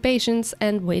yourself with patience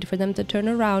and wait for them to turn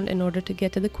around in order to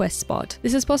get to the quest spot.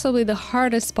 This is possibly the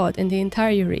hardest spot in the entire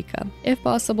Eureka. If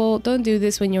possible, don't do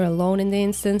this when you're alone in the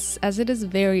instance, as it is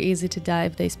very easy to die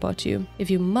if they spot you. If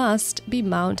you must, be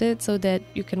mounted so that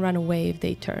you can run away if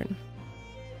they turn.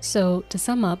 So, to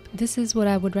sum up, this is what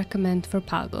I would recommend for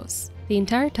Pagos. The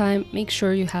entire time, make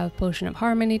sure you have Potion of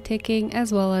Harmony ticking,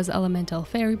 as well as Elemental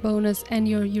Fairy bonus and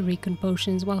your Eureka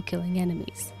potions while killing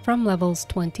enemies. From levels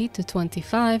 20 to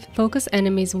 25, focus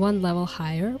enemies one level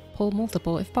higher, pull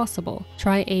multiple if possible.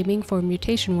 Try aiming for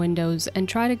mutation windows and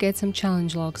try to get some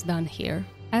challenge logs done here.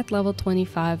 At level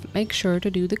 25, make sure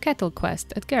to do the Kettle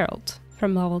quest at Geralt.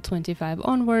 From level 25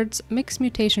 onwards, mix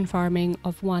mutation farming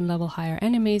of one level higher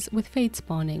enemies with fate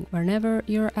spawning whenever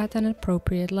you're at an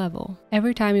appropriate level.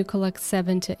 Every time you collect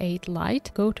 7 to 8 light,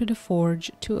 go to the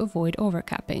forge to avoid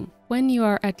overcapping. When you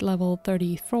are at level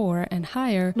 34 and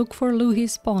higher, look for Luhi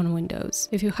spawn windows.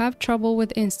 If you have trouble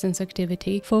with instance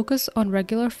activity, focus on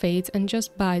regular fates and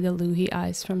just buy the Luhi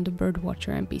eyes from the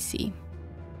Birdwatcher NPC.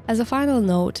 As a final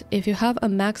note, if you have a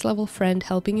max level friend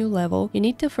helping you level, you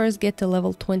need to first get to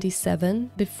level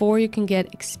 27 before you can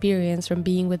get experience from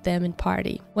being with them in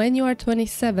party. When you are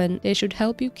 27, they should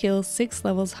help you kill 6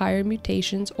 levels higher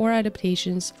mutations or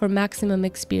adaptations for maximum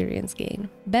experience gain.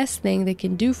 Best thing they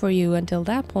can do for you until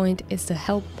that point is to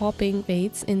help popping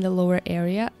fates in the lower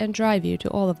area and drive you to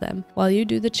all of them, while you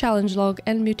do the challenge log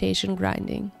and mutation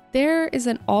grinding. There is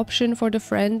an option for the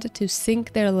friend to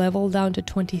sink their level down to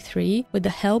 23 with the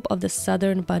help of the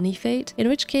Southern Bunny Fate, in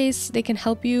which case they can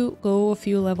help you go a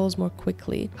few levels more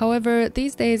quickly. However,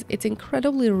 these days it's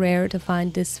incredibly rare to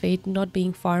find this fate not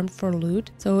being farmed for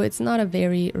loot, so it's not a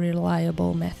very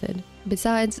reliable method.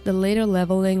 Besides, the later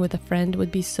leveling with a friend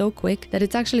would be so quick that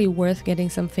it's actually worth getting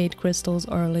some fate crystals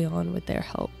early on with their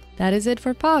help. That is it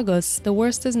for Pagos. The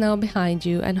worst is now behind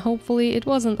you, and hopefully it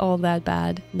wasn't all that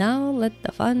bad. Now let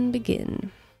the fun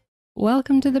begin.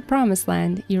 Welcome to the Promised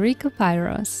Land, Eureka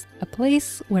Pyros, a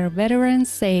place where veterans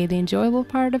say the enjoyable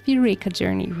part of Eureka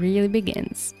journey really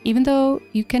begins. Even though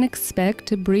you can expect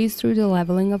to breeze through the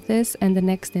leveling of this and the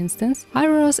next instance,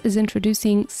 Pyros is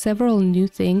introducing several new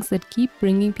things that keep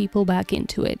bringing people back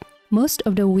into it. Most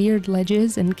of the weird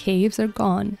ledges and caves are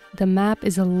gone, the map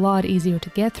is a lot easier to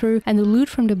get through, and the loot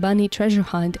from the bunny treasure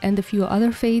hunt and a few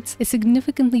other fates is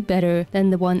significantly better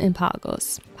than the one in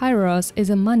Pagos. Pyros is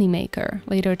a moneymaker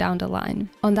later down the line.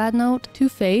 On that note, 2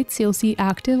 fates you'll see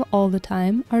active all the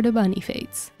time are the bunny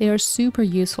fates. They are super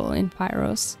useful in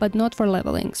Pyros, but not for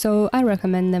leveling, so I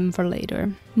recommend them for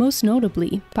later. Most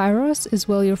notably, Pyros is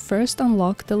where you first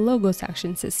unlock the Logos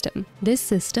action system. This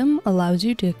system allows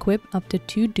you to equip up to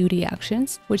 2 duty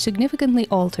actions, which significantly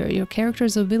alter your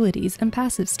character's abilities and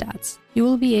passive stats. You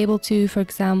will be able to, for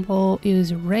example,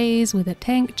 use Raise with a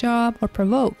tank job or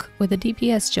Provoke with a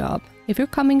DPS job. If you're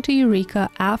coming to Eureka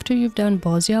after you've done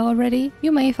Bosnia already,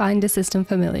 you may find the system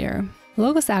familiar.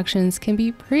 Logos actions can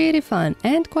be pretty fun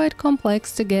and quite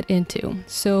complex to get into,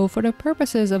 so for the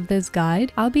purposes of this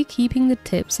guide, I'll be keeping the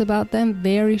tips about them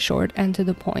very short and to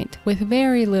the point, with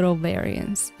very little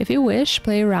variance. If you wish,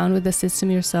 play around with the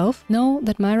system yourself, know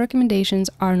that my recommendations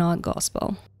are not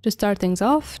gospel. To start things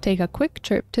off, take a quick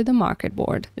trip to the market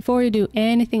board before you do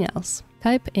anything else.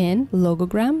 Type in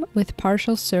logogram with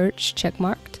partial search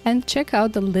checkmarked and check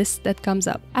out the list that comes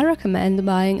up. I recommend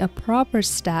buying a proper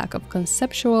stack of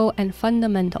conceptual and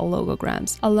fundamental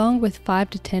logograms, along with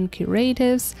 5 to 10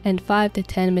 curatives and 5 to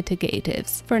 10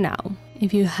 mitigatives for now.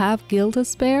 If you have guild to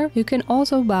spare, you can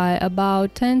also buy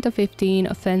about 10 to 15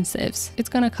 offensives. It's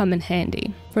gonna come in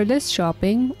handy. For this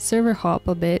shopping, server hop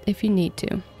a bit if you need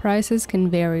to. Prices can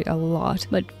vary a lot,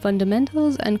 but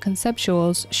fundamentals and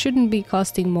conceptuals shouldn't be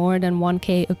costing more than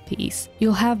 1k a piece.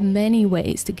 You'll have many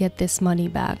ways to get this money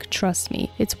back, trust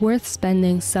me. It's worth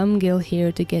spending some gil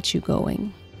here to get you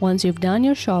going. Once you've done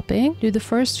your shopping, do the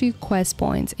first few quest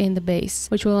points in the base,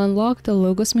 which will unlock the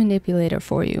Logos Manipulator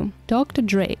for you. Talk to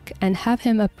Drake and have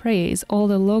him appraise all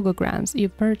the logograms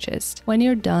you've purchased. When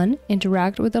you're done,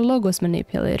 interact with the Logos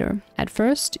Manipulator. At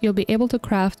first, you'll be able to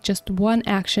craft just 1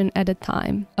 action at a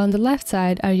time. On the left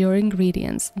side are your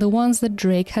ingredients, the ones that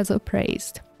Drake has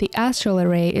appraised. The astral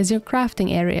array is your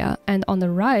crafting area, and on the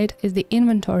right is the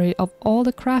inventory of all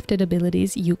the crafted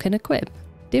abilities you can equip.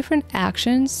 Different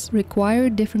actions require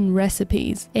different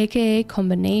recipes, aka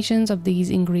combinations of these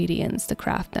ingredients to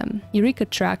craft them. Eureka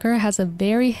Tracker has a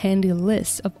very handy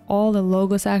list of all the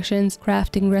Logos actions,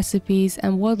 crafting recipes,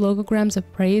 and what logograms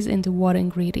appraise into what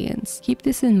ingredients. Keep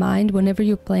this in mind whenever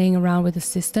you're playing around with the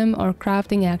system or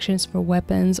crafting actions for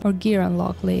weapons or gear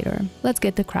unlock later. Let's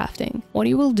get to crafting. What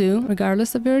you will do,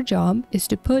 regardless of your job, is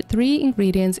to put 3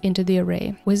 ingredients into the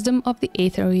array: Wisdom of the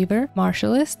Aether Weaver,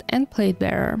 Martialist, and Plate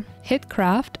Bearer. Hit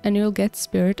craft craft and you'll get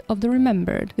Spirit of the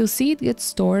Remembered. You'll see it gets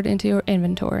stored into your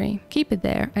inventory. Keep it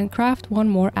there and craft one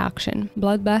more action,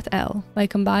 Bloodbath L, by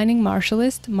combining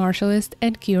Martialist,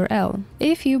 and Cure L.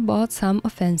 If you bought some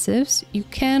offensives, you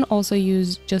can also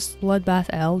use just Bloodbath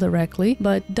L directly,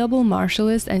 but double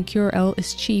Martialist and Cure L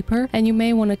is cheaper, and you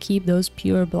may want to keep those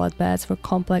pure bloodbaths for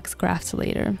complex crafts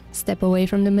later. Step away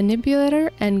from the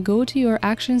manipulator and go to your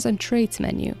Actions and Traits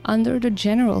menu. Under the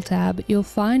General tab, you'll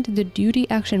find the Duty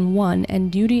Action 1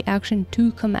 and Duty Action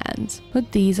 2 commands.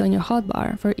 Put these on your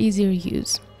hotbar for easier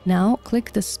use. Now,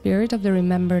 click the Spirit of the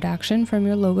Remembered action from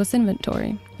your Logos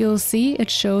inventory. You'll see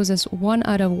it shows as 1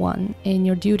 out of 1 in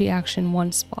your Duty Action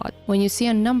 1 spot. When you see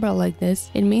a number like this,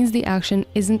 it means the action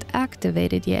isn't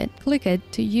activated yet. Click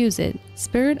it to use it.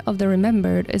 Spirit of the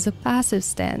Remembered is a passive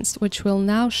stance, which will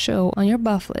now show on your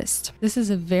buff list. This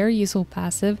is a very useful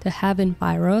passive to have in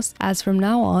Pyros, as from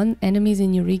now on, enemies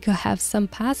in Eureka have some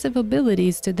passive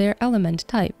abilities to their element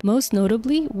type. Most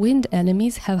notably, wind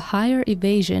enemies have higher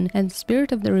evasion, and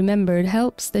Spirit of the Remembered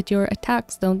helps that your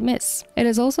attacks don't miss. It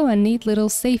is also a neat little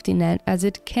safety net, as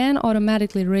it can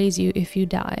automatically raise you if you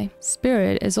die.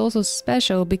 Spirit is also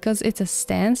special because it's a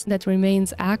stance that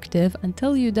remains active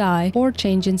until you die or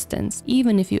change instance,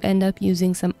 even if you end up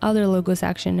using some other Logos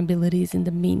action abilities in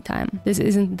the meantime. This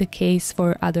isn't the case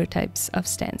for other types of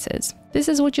stances. This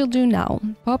is what you'll do now.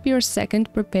 Pop your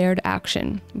second prepared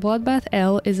action. Bloodbath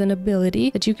L is an ability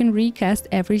that you can recast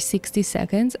every 60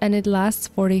 seconds and it lasts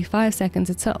 45 seconds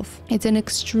itself. It's an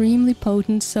extremely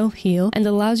potent self-heal and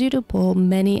allows you to pull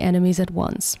many enemies at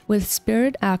once. With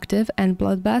Spirit active and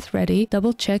Bloodbath ready,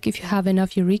 double check if you have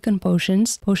enough Eurekan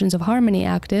potions of Harmony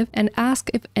active, and ask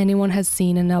if anyone has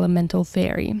seen an elemental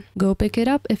fairy. Go pick it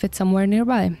up if it's somewhere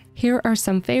nearby. Here are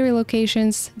some fairy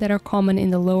locations that are common in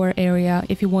the lower area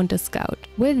if you want to scout.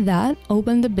 With that,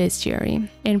 open the Bestiary.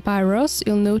 In Pyros,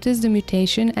 you'll notice the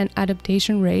mutation and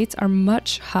adaptation rates are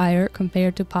much higher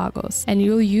compared to Pagos, and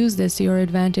you'll use this to your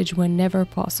advantage whenever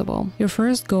possible. Your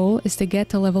first goal is to get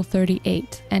to level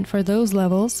 38, and for those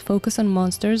levels, focus on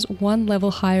monsters one level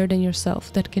higher than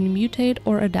yourself that can mutate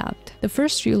or adapt. The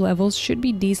first few levels should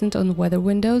be decent on weather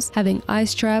windows, having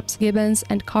ice traps, gibbons,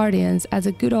 and cardians as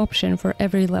a good option for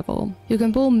every level. You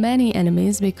can pull many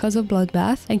enemies because of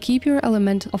Bloodbath and keep your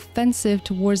element offensive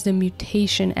towards the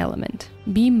mutation element.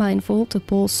 Be mindful to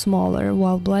pull smaller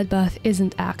while Bloodbath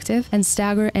isn't active and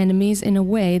stagger enemies in a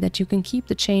way that you can keep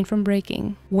the chain from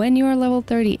breaking. When you are level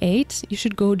 38, you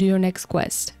should go do your next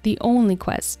quest, the only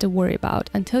quest to worry about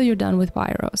until you're done with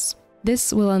Pyros.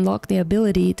 This will unlock the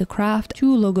ability to craft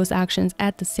 2 Logos actions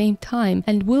at the same time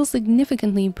and will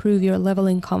significantly improve your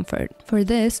leveling comfort. For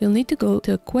this, you'll need to go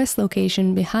to a quest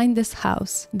location behind this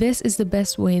house. This is the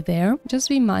best way there. Just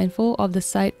be mindful of the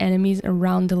side enemies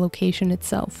around the location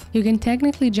itself. You can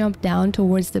technically jump down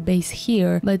towards the base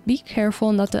here, but be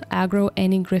careful not to aggro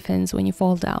any griffins when you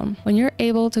fall down. When you're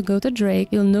able to go to Drake,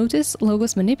 you'll notice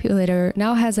Logos Manipulator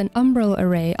now has an Umbral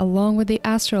array along with the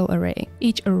Astral array.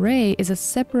 Each array is a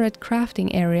separate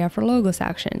crafting area for Logos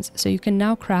actions, so you can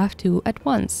now craft 2 at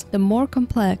once. The more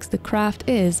complex the craft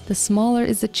is, the smaller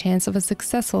is the chance of a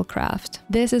successful craft.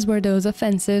 This is where those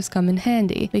offensives come in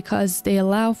handy, because they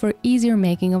allow for easier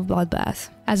making of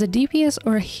Bloodbath. As a DPS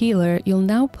or a healer, you'll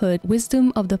now put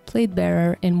Wisdom of the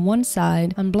Platebearer in one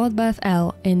side and Bloodbath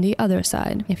L in the other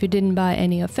side. If you didn't buy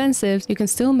any offensives, you can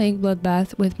still make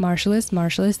Bloodbath with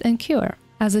Martialist, and Cure.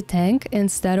 As a tank,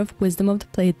 instead of Wisdom of the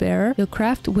Platebearer, you'll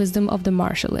craft Wisdom of the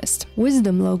Martialist.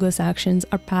 Wisdom Logos actions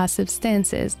are passive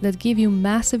stances that give you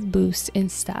massive boosts in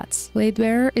stats.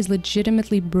 Platebearer is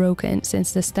legitimately broken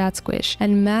since the stat squish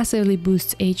and massively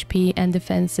boosts HP and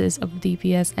defenses of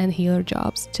DPS and healer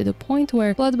jobs, to the point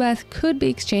where Bloodbath could be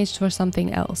exchanged for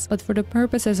something else, but for the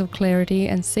purposes of clarity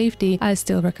and safety, I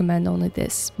still recommend only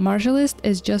this. Martialist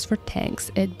is just for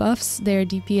tanks. It buffs their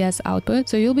DPS output,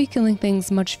 so you'll be killing things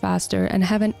much faster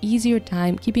and have an easier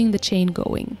time keeping the chain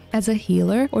going. As a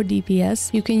healer or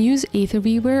DPS, you can use Aether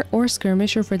Weaver or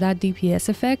Skirmisher for that DPS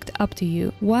effect, up to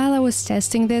you. While I was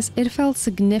testing this, it felt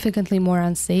significantly more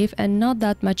unsafe and not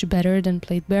that much better than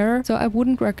Platebearer, so I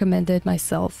wouldn't recommend it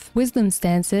myself. Wisdom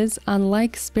stances,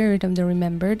 unlike Spirit of the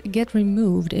Remembered, get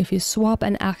removed if you swap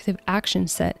an active action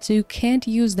set, so you can't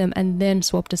use them and then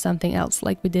swap to something else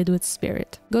like we did with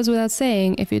Spirit. Goes without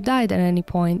saying, if you died at any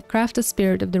point, craft a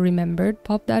Spirit of the Remembered,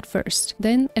 pop that first.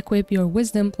 Then equip your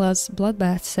Wisdom plus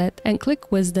Bloodbath set and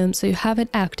click Wisdom so you have it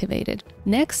activated.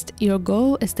 Next, your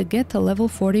goal is to get to level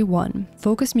 41.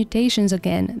 Focus mutations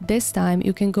again. This time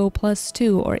you can go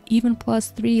 +2 or even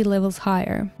 +3 levels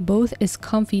higher. Both is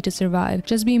comfy to survive.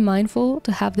 Just be mindful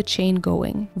to have the chain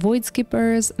going. Void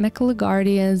Skippers,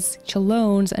 Mechalogardias,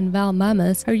 Chalones, and Val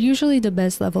Mammoths are usually the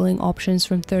best leveling options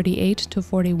from 38 to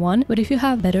 41, but if you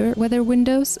have better weather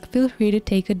windows, feel free to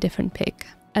take a different pick.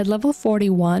 At level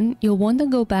 41, you'll want to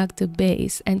go back to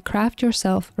base and craft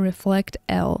yourself a Reflect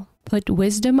L. Put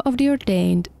Wisdom of the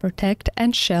Ordained, Protect,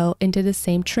 and Shell into the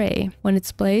same tray. When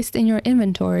it's placed in your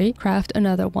inventory, craft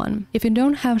another one. If you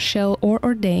don't have Shell or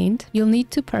Ordained, you'll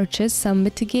need to purchase some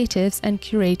Mitigatives and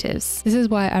Curatives. This is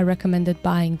why I recommended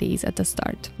buying these at the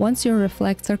start. Once your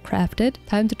Reflects are crafted,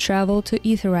 time to travel to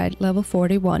Aetherite level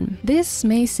 41. This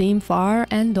may seem far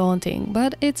and daunting,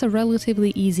 but it's a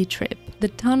relatively easy trip. The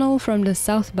tunnel from the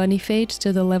South Bunny Fate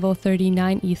to the level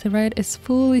 39 Aetherite is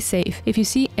fully safe. If you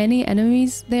see any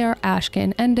enemies, they are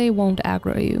Ashkin and they won't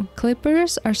aggro you.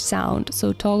 Clippers are sound,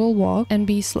 so toggle walk and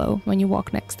be slow when you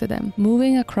walk next to them.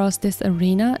 Moving across this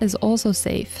arena is also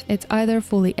safe. It's either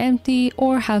fully empty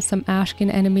or has some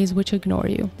Ashkin enemies which ignore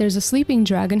you. There's a sleeping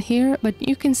dragon here, but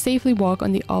you can safely walk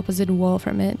on the opposite wall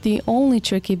from it. The only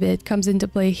tricky bit comes into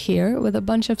play here with a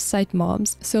bunch of sight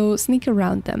mobs, so sneak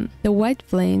around them. The white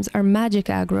flames are magic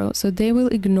aggro, so they will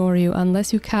ignore you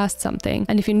unless you cast something,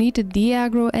 and if you need to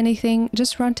de-aggro anything,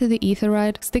 just run to the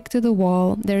Aetherite, stick to the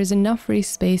wall. There is enough free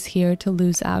space here to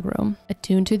lose aggro.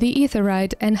 Attune to the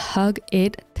Aetherite and hug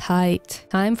it tight.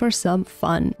 Time for some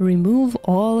fun. Remove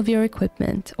all of your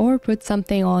equipment or put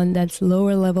something on that's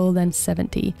lower level than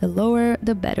 70. The lower,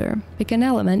 the better. Pick an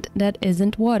element that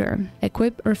isn't water.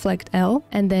 Equip Reflect L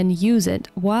and then use it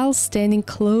while standing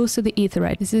close to the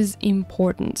Aetherite. This is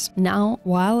important. Now,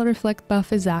 while Reflect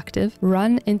buff is active,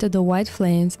 run into the white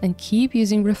flames and keep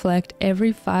using Reflect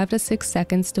every 5 to 6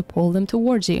 seconds to pull them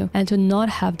towards you and to not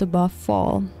have the buff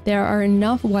fall. There are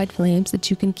enough white flames that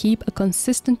you can keep a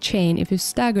consistent chain if you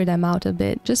stagger them out a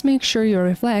bit. Just make sure your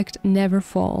Reflect never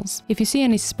falls. If you see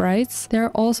any sprites, they're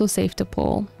also safe to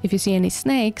pull. If you see any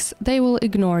snakes, they will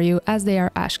ignore you as they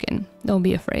are Ashkin. Don't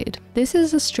be afraid. This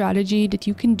is a strategy that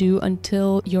you can do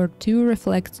until your 2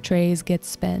 Reflect trays get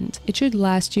spent. It should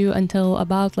last you until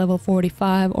about level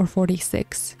 45 or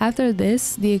 46. After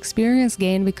this, the experience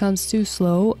gain becomes too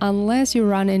slow unless you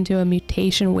run into a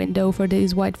mutation window for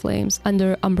these white flames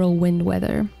under Umbral Wind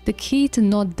weather. The key to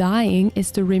not dying is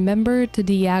to remember to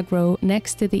de-aggro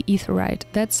next to the Aetherite.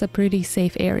 That's a pretty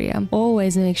safe area.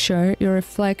 Always make sure your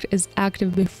Reflect is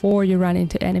active before you run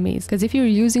into enemies, because if you're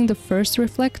using the first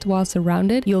Reflect while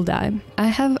surrounded, you'll die. I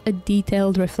have a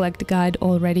detailed Reflect guide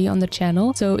already on the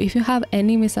channel, so if you have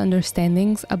any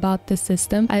misunderstandings about this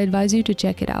system, I advise you to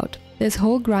check it out. This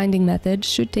whole grinding method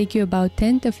should take you about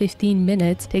 10 to 15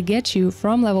 minutes to get you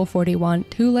from level 41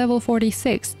 to level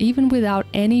 46, even without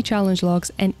any challenge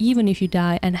logs and even if you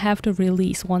die and have to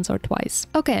release once or twice.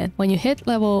 Okay, when you hit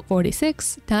level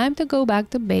 46, time to go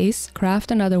back to base, craft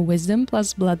another Wisdom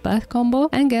plus Bloodbath combo,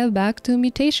 and get back to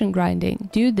mutation grinding.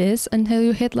 Do this until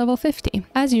you hit level 50.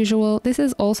 As usual, this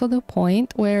is also the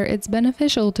point where it's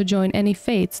beneficial to join any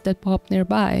fates that pop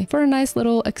nearby for a nice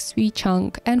little XP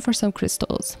chunk and for some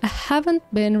crystals. I haven't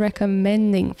been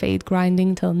recommending fate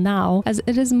grinding till now, as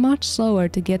it is much slower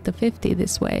to get to 50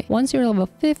 this way. Once you're level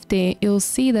 50, you'll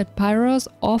see that Pyros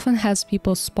often has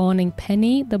people spawning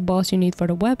Penny, the boss you need for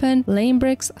the weapon, Lame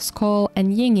Bricks, Skull,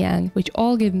 and Yin Yang, which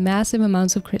all give massive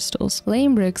amounts of crystals.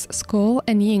 Lame Bricks, Skull,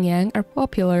 and Yin Yang are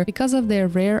popular because of their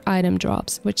rare item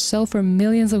drops, which sell for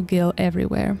millions of gil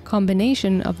everywhere.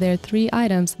 Combination of their 3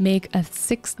 items make a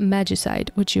 6th Magicite,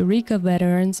 which Eureka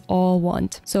veterans all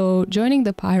want. So joining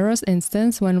the Pyros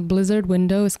instance when Blizzard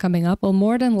window is coming up will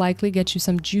more than likely get you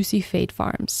some juicy fate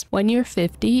farms. When you're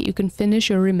 50, you can finish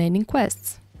your remaining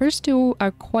quests. First 2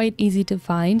 are quite easy to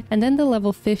find, and then the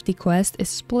level 50 quest is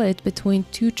split between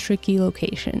 2 tricky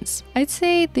locations. I'd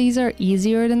say these are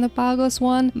easier than the Pagos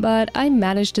one, but I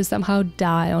managed to somehow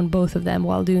die on both of them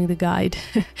while doing the guide.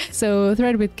 So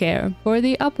tread with care. For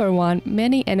the upper one,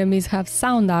 many enemies have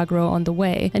sound aggro on the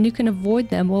way, and you can avoid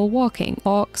them while walking.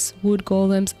 Hawks, wood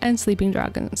golems, and sleeping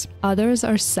dragons. Others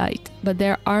are sight, but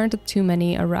there aren't too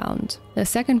many around. The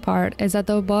second part is at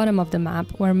the bottom of the map,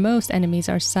 where most enemies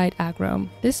are sight aggro.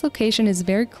 This location is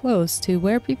very close to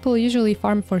where people usually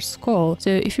farm for Skull, so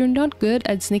if you're not good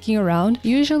at sneaking around,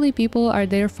 usually people are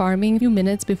there farming a few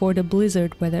minutes before the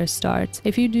blizzard weather starts.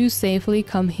 If you do safely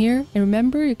come here, and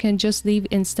remember you can just leave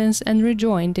instance and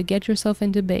rejoin to get yourself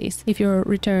into base if your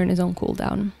return is on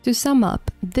cooldown. To sum up,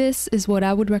 this is what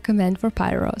I would recommend for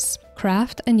Pyros.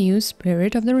 Craft and use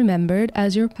Spirit of the Remembered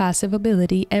as your passive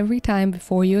ability every time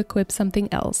before you equip something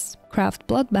else. Craft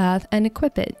Bloodbath and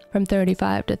equip it. From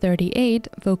 35 to 38,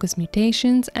 focus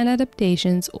mutations and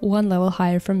adaptations one level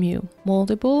higher from you.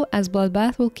 Multiple, as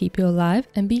Bloodbath will keep you alive,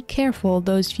 and be careful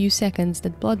those few seconds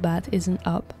that Bloodbath isn't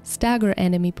up. Stagger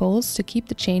enemy pulls to keep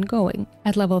the chain going.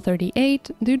 At level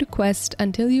 38, do the quest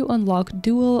until you unlock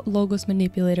dual Logos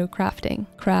Manipulator crafting.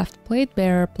 Craft Plate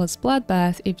Bearer plus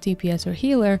Bloodbath if DPS or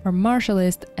healer, or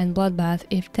Martialist and Bloodbath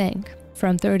if tank.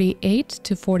 From 38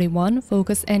 to 41,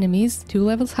 focus enemies 2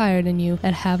 levels higher than you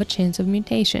that have a chance of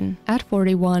mutation. At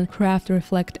 41, craft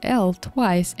Reflect L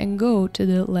twice and go to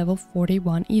the level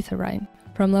 41 Aetherite.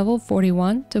 From level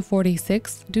 41 to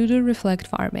 46, do the reflect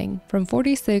farming. From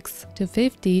 46 to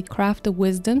 50, craft the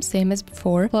wisdom same as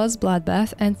before, plus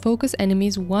bloodbath, and focus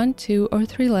enemies 1, 2, or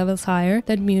 3 levels higher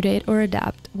that mutate or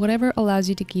adapt, whatever allows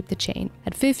you to keep the chain.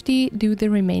 At 50, do the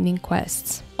remaining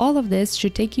quests. All of this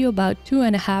should take you about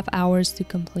 2.5 hours to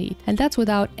complete, and that's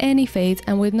without any fates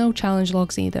and with no challenge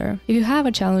logs either. If you have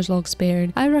a challenge log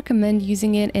spared, I recommend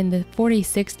using it in the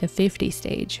 46 to 50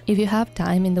 stage. If you have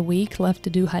time in the week left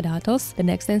to do Hydatos, the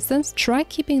next instance, try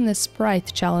keeping the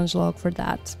Sprite challenge log for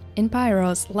that. In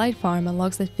Pyros, Light Farm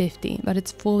unlocks at 50, but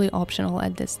it's fully optional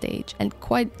at this stage, and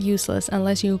quite useless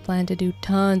unless you plan to do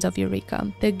tons of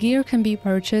Eureka. The gear can be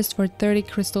purchased for 30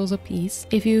 crystals apiece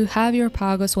if you have your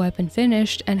Pagos weapon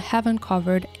finished and haven't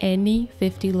covered any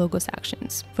 50 Logos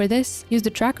actions. For this, use the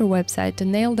tracker website to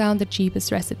nail down the cheapest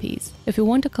recipes. If you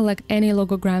want to collect any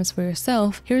logograms for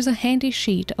yourself, here's a handy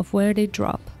sheet of where they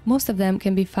drop. Most of them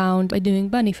can be found by doing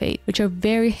bunny fate, which are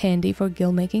very handy for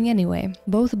guild making anyway.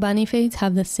 Both bunny fates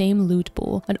have the same loot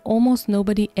pool, but almost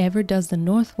nobody ever does the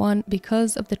north one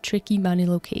because of the tricky bunny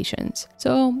locations.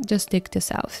 So just stick to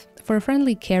south. For a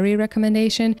friendly carry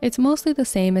recommendation, it's mostly the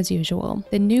same as usual.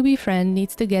 The newbie friend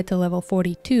needs to get to level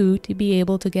 42 to be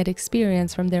able to get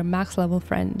experience from their max level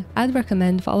friend. I'd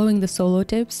recommend following the solo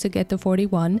tips to get to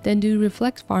 41, then do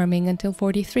reflect farming until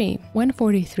 43. When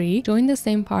 43, join the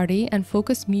same party and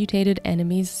focus mutated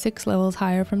enemies 6 levels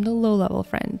higher from the low level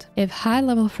friend. If high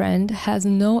level friend has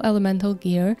no elemental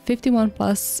gear, 51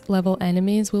 plus level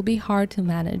enemies will be hard to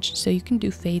manage, so you can do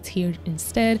fates here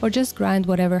instead, or just grind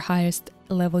whatever highest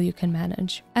level you can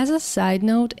manage. As a side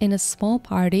note, in a small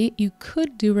party, you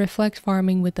could do reflect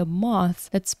farming with the moths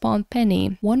that spawn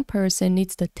Penny. One person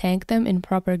needs to tank them in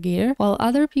proper gear, while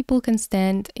other people can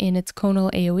stand in its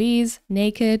conal AoEs,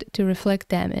 naked, to reflect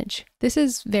damage. This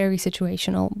is very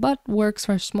situational, but works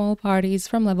for small parties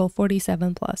from level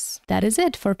 47 plus. That is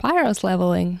it for Pyros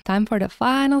leveling. Time for the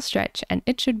final stretch, and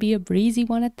it should be a breezy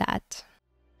one at that.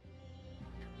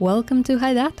 Welcome to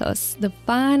Hydatos, the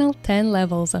final 10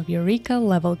 levels of Eureka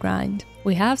level grind.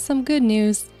 We have some good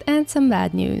news and some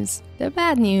bad news. The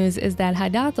bad news is that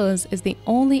Hydatos is the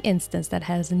only instance that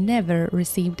has never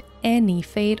received any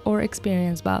fate or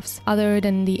experience buffs other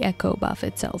than the echo buff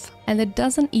itself, and it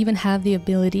doesn't even have the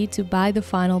ability to buy the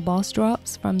final boss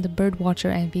drops from the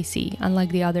Birdwatcher NPC,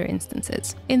 unlike the other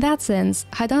instances. In that sense,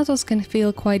 Hydatos can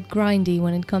feel quite grindy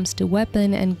when it comes to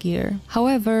weapon and gear.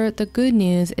 However, the good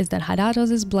news is that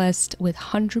Hydatos is blessed with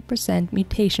 100%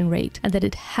 mutation rate, and that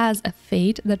it has a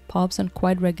fate that pops on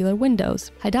quite regular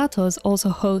windows. Hydatos also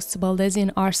hosts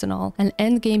Baldesian Arsenal, an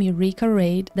endgame Eureka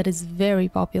raid that is very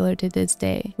popular to this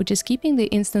day, which is keeping the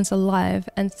instance alive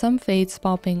and some fates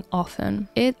popping often.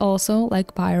 It also,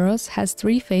 like Pyros, has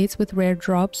 3 fates with rare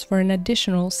drops for an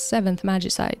additional 7th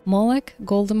Magicite, Molech,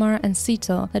 Goldemar, and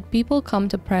Cito, that people come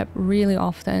to prep really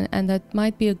often and that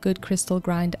might be a good crystal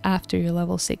grind after you're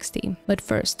level 60. But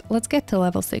first, let's get to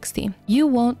level 60. You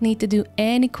won't need to do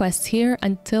any quests here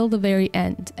until the very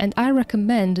end, and I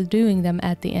recommend doing them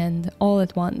at the end, all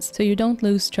at once, so you don't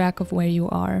lose track of where you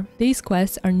are. These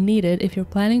quests are needed if you're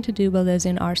planning to do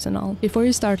Baldesian Arsenal. Before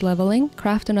you start leveling,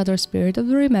 craft another Spirit of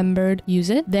the Remembered, use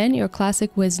it, then your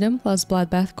classic Wisdom plus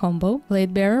Bloodbath combo,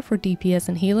 Blade Bearer for DPS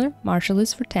and healer,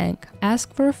 Martialist for tank.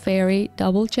 Ask for a fairy,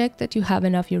 double check that you have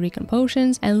enough Eureka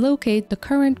potions, and locate the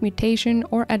current mutation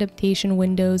or adaptation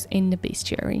windows in the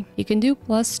Bestiary. You can do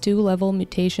 +2 level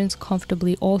mutations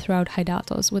comfortably all throughout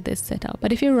Hydatos with this setup,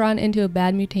 but if you run into a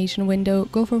bad mutation window,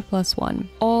 go for +1.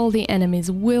 All the enemies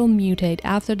will mutate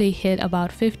after they hit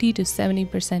about 50 to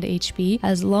 70% HP,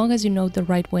 as long as you know the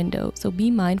right window, so be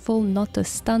mindful not to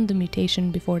stun the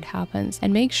mutation before it happens,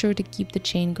 and make sure to keep the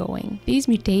chain going. These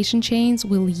mutation chains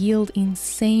will yield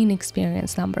insane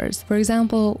experience numbers. For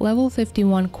example, level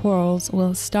 51 Quarrels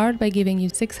will start by giving you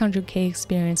 600k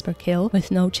experience per kill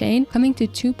with no chain, coming to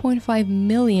 2.5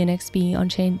 million XP on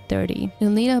chain 30.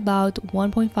 You'll need about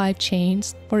 1.5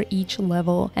 chains for each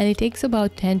level, and it takes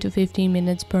about 10 to 15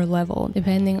 minutes per level,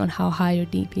 depending on how high your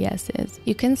DPS is.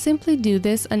 You can simply do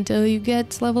this until you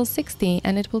get level 60,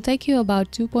 and it will take you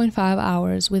about 2.5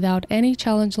 hours without any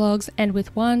challenge logs and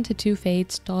with 1 to 2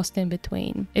 fates tossed in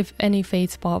between, if any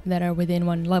fates pop that are within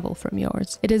 1 level from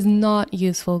yours. It is not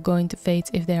useful going to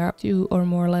fates if they are 2 or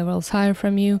more levels higher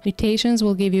from you. Mutations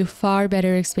will give you far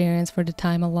better experience for the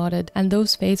time allotted, and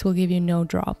those fates will give you no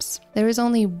drops. There is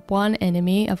only one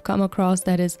enemy I've come across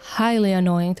that is highly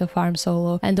annoying to farm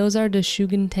solo, and those are the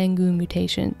Shugen Tengu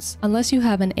mutations. Unless you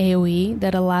have an AoE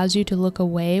that allows you to look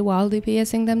away while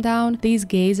DPSing them down, these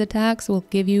gaze attacks will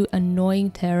give you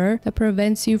annoying terror that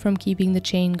prevents you from keeping the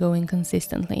chain going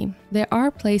consistently. There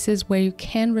are places where you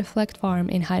can reflect farm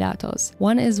in Hidatos.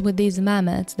 One is with these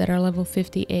mammoths that are level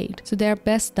 58, so they are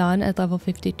best done at level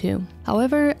 52.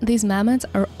 However, these mammoths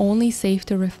are only safe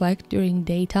to reflect during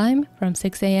daytime from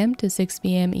 6 AM to 6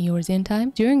 PM Eorzean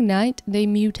time. During night, they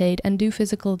mutate and do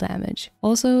physical damage.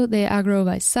 Also, they aggro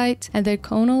by sight, and their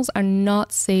conals are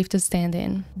not safe to stand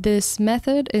in. This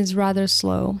method is rather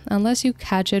slow, unless you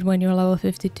catch it when you're level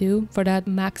 52 for that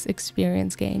max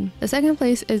experience gain. The second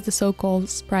place is the so-called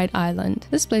Sprite Island.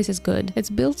 This place is good. It's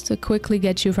built to quickly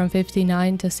get you from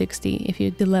 59 to 60 if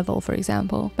you de-level, for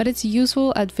example, but it's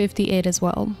useful at 58 as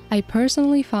well. I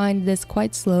personally find this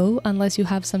quite slow unless you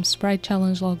have some sprite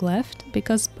challenge log left,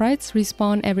 because sprites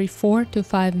respawn every 4 to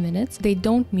 5 minutes, they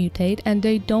don't mutate, and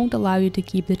they don't allow you to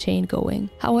keep the chain going.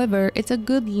 However, it's a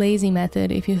good lazy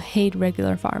method if you hate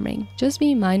regular farming. Just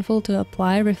be mindful to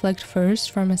apply reflect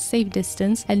first from a safe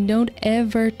distance, and don't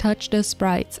ever touch the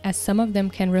sprites, as some of them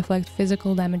can reflect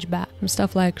physical damage back from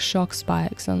stuff like shock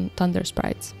spikes and thunder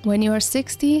sprites. When you are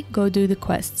 60, go do the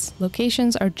quests.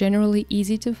 Locations are generally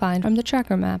easy to find from the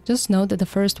tracker map. Just note that the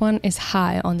first one is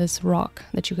high on this rock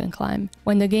that you can climb.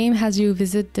 When the game has you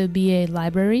visit the BA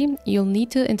library, you'll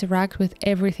need to interact with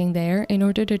everything there in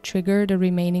order to trigger the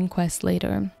remaining quests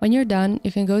later. When you're done,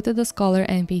 you can go to the Scholar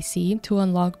NPC to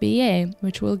unlock BA,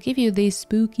 which will give you these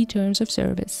spooky terms of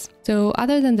service. So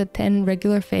other than the 10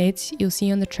 regular fates you'll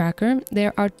see on the tracker,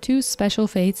 there are 2 special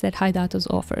fates that Hidatos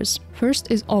offers. First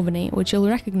is Ovni, which you'll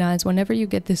recognize whenever you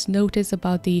get this notice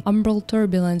about the umbral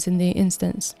turbulence in the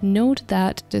instance. Note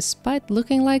that despite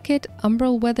looking like it,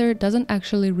 umbral weather doesn't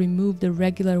actually remove the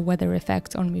regular weather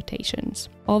effects on mutations.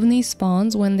 Ovni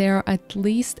spawns when there are at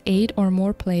least 8 or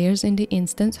more players in the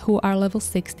instance who are level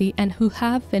 60 and who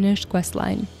have finished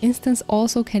questline. Instance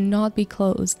also cannot be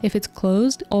closed. If it's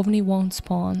closed, Ovni won't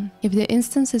spawn. If the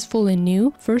instance is fully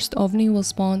new, first Ovni will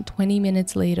spawn 20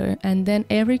 minutes later, and then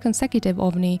every consecutive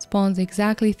Ovni spawns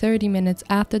exactly 30 minutes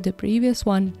after the previous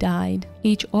one died.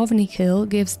 Each Ovni kill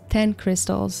gives 10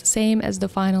 crystals, same as the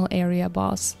final area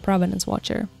boss, Provenance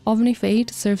Watcher. Ovni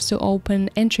Fate serves to open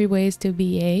entryways to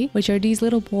BA, which are these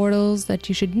little portals that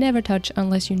you should never touch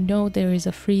unless you know there is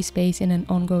a free space in an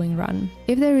ongoing run.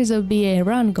 If there is a BA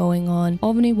run going on,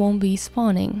 Ovni won't be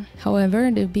spawning.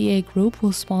 However, the BA group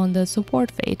will spawn the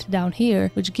Support Fate down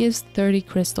here, which gives 30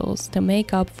 crystals to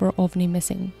make up for Ovni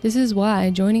missing. This is why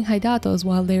joining Hidatos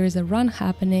while there is a run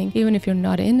happening, even if you're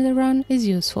not in the run, is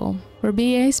useful. For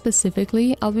BA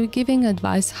specifically, I'll be giving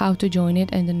advice how to join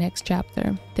it in the next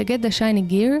chapter. To get the shiny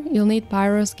gear, you'll need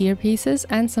Pyro's gear pieces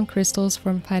and some crystals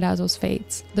from Hidatos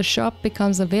Fates. The shop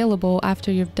becomes available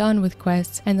after you're done with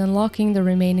quests and unlocking the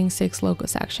remaining 6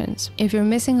 locus actions. If you're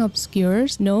missing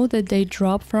Obscures, know that they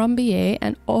drop from BA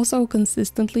and also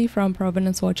consistently from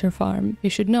Provenance Watcher farm. You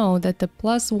should know that the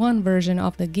 +1 version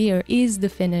of the gear is the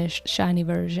finished shiny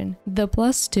version. The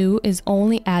 +2 is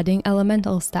only adding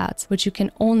elemental stats, which you can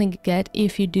only get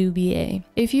if you do BA.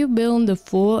 If you build the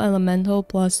full elemental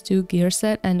 +2 gear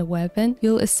set and a weapon,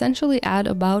 you'll essentially add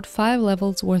about 5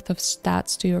 levels worth of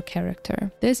stats to your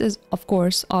character. This is of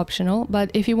course optional, but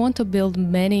if you want to build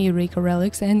many Eureka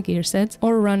relics and gear sets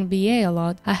or run BA a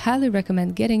lot, I highly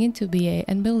recommend getting into BA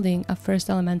and building a first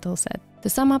elemental set. To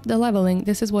sum up the leveling,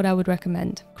 this is what I would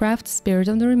recommend. Craft Spirit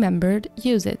of the Remembered,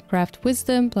 use it. Craft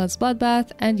Wisdom plus Bloodbath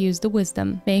and use the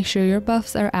Wisdom. Make sure your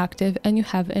buffs are active and you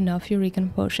have enough Eureka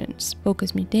potions.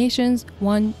 Focus mutations,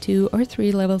 1, 2 or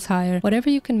 3 levels higher, whatever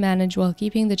you can manage while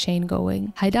keeping the chain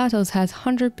going. Hidatos has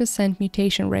 100%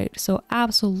 mutation rate, so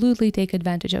absolutely take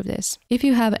advantage of this. If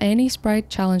you have any Sprite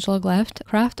challenge log left,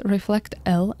 craft Reflect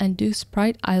L and do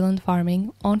Sprite Island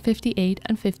farming on 58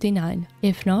 and 59.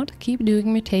 If not, keep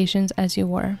doing mutations as as you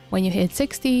were. When you hit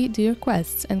 60, do your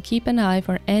quests and keep an eye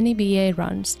for any BA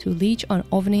runs to leech on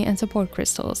OVNI and support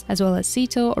crystals, as well as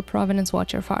Ceto or Provenance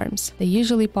Watcher farms. They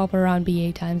usually pop around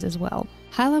BA times as well.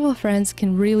 High-level friends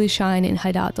can really shine in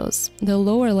Hydatos. The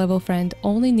lower-level friend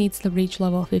only needs to reach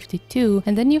level 52,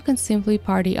 and then you can simply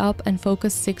party up and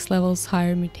focus 6 levels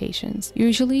higher mutations.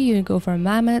 Usually you go for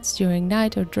Mammoths during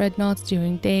night or Dreadnoughts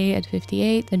during day at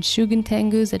 58, then Shugen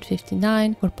Tengus at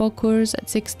 59, Korpokurs at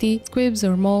 60, Squibs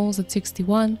or Moles at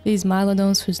 61, these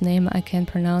Mylodons whose name I can't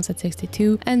pronounce at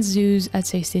 62, and Zoos at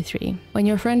 63. When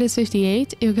your friend is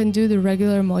 58, you can do the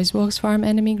regular Moistbox farm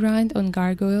enemy grind on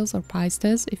Gargoyles or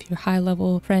Pisces if your high-level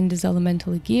friend is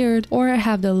elementally geared, or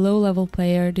have the low-level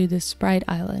player do the Sprite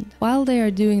Island. While they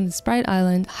are doing the Sprite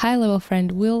Island, high-level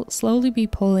friend will slowly be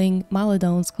pulling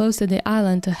Mylodons close to the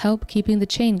island to help keeping the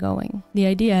chain going. The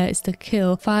idea is to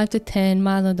kill 5 to 10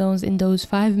 Mylodons in those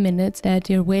 5 minutes that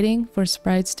you're waiting for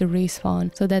sprites to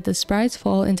respawn, so that the sprites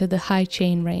fall into the high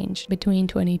chain range, between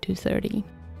 20 to 30.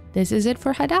 This is it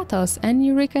for Hydatos and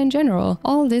Eureka in general.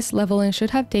 All this leveling should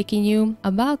have taken you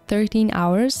about 13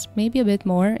 hours, maybe a bit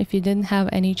more if you didn't have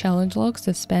any challenge logs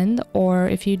to spend or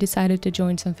if you decided to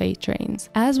join some fate trains.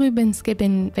 As we've been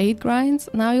skipping fate grinds,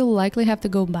 now you'll likely have to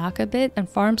go back a bit and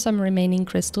farm some remaining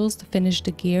crystals to finish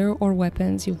the gear or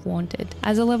weapons you've wanted.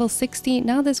 As a level 60,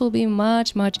 now this will be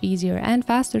much easier and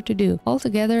faster to do.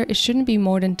 Altogether, it shouldn't be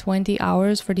more than 20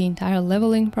 hours for the entire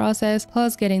leveling process,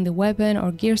 plus getting the weapon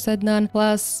or gear set done,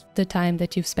 plus the time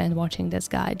that you've spent watching this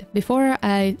guide. Before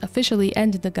I officially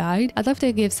end the guide, I'd love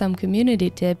to give some community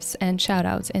tips and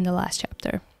shoutouts in the last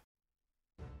chapter.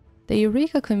 The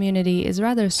Eureka community is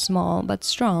rather small but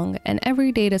strong, and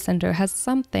every data center has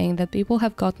something that people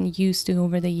have gotten used to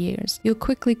over the years. You'll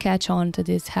quickly catch on to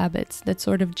these habits that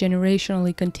sort of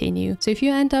generationally continue. So if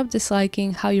you end up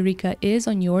disliking how Eureka is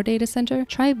on your data center,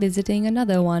 try visiting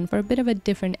another one for a bit of a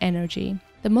different energy.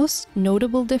 The most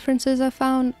notable differences I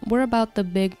found were about the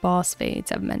big boss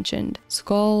fates I've mentioned.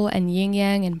 Skull and Yin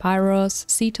Yang in Pyros,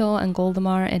 Ceto and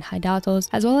Goldemar in Hydatos,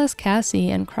 as well as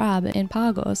Cassie and Crab in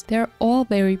Pagos. They're all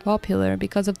very popular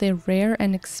because of their rare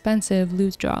and expensive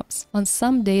loot drops. On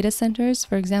some data centers,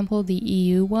 for example the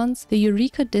EU ones, the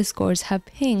Eureka discords have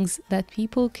pings that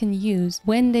people can use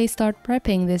when they start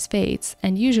prepping these fates,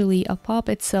 and usually a pop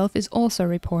itself is also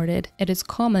reported. It is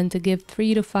common to give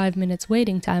 3 to 5 minutes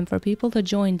waiting time for people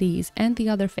to join these and the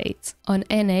other fates. On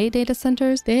NA data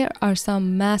centers, there are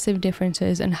some massive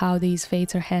differences in how these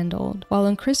fates are handled. While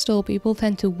on Crystal, people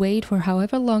tend to wait for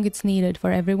however long it's needed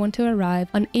for everyone to arrive,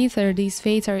 on Aether these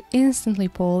fates are instantly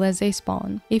pulled as they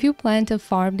spawn. If you plan to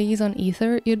farm these on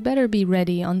Aether, you'd better be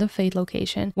ready on the fate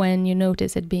location when you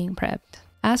notice it being prepped.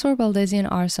 As for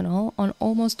Baldesion Arsenal, on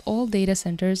almost all data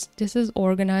centers, this is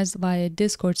organized via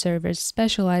Discord servers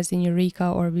specialized in Eureka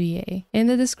or VA. In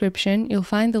the description, you'll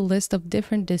find the list of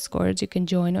different Discords you can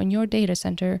join on your data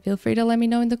center. Feel free to let me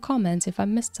know in the comments if I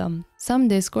missed some. Some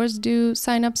Discords do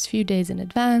signups few days in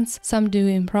advance, some do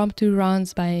impromptu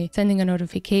runs by sending a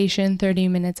notification 30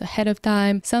 minutes ahead of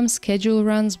time, some schedule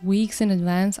runs weeks in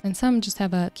advance, and some just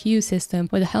have a queue system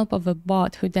with the help of a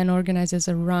bot who then organizes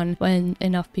a run when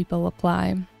enough people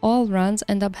apply. All runs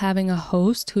end up having a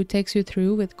host who takes you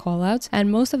through with callouts,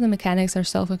 and most of the mechanics are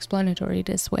self-explanatory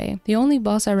this way. The only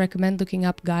boss I recommend looking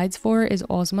up guides for is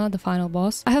Ozma, the final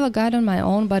boss. I have a guide on my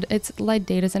own, but it's light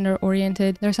data center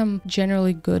oriented. There are some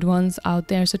generally good ones out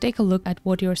there, so take a look at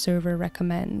what your server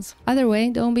recommends. Either way,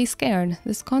 don't be scared.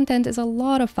 This content is a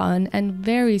lot of fun and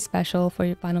very special for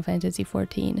your Final Fantasy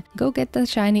XIV. Go get the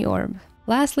shiny orb.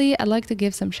 Lastly, I'd like to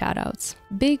give some shoutouts.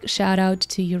 Big shout out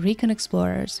to Eurekan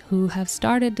explorers who have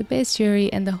started the Bestiary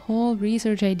and the whole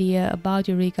research idea about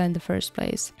Eureka in the first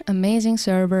place. Amazing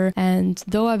server, and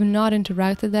though I've not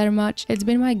interacted that much, it's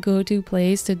been my go-to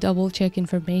place to double check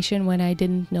information when I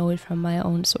didn't know it from my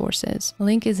own sources.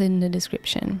 Link is in the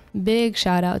description. Big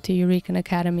shout out to Eurekan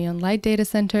Academy on Light Data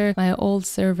Center, my old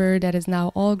server that is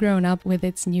now all grown up with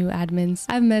its new admins.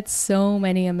 I've met so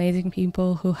many amazing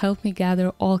people who helped me gather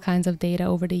all kinds of data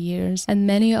over the years, and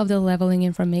many of the leveling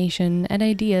information and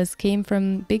ideas came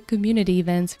from big community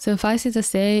events, so suffice it to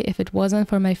say, if it wasn't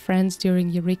for my friends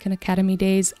during Eurekan Academy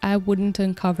days, I wouldn't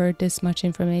uncover this much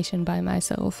information by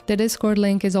myself. The Discord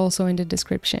link is also in the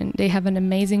description. They have an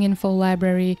amazing info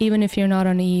library. Even if you're not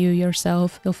on EU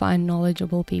yourself, you'll find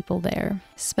knowledgeable people there.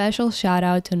 Special shout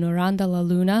out to Noranda La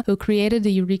Luna, who created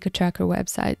the Eureka Tracker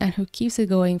website and who keeps it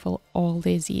going for all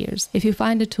these years. If you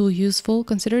find the tool useful,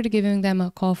 consider giving them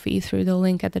a coffee through the the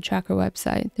link at the tracker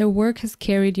website. Their work has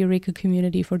carried Eureka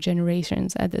community for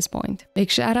generations at this point. Big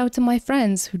shout out to my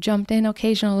friends who jumped in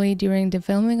occasionally during the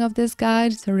filming of this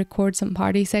guide to record some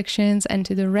party sections, and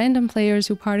to the random players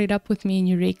who partied up with me in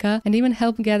Eureka and even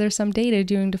helped gather some data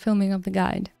during the filming of the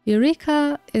guide.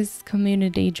 Eureka is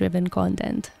community-driven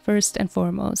content, first and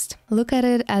foremost. Look at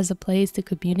it as a place to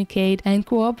communicate and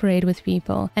cooperate with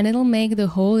people, and it'll make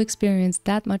the whole experience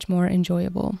that much more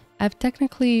enjoyable. I've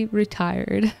technically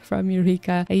retired from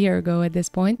Eureka a year ago at this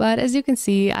point, but as you can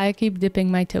see, I keep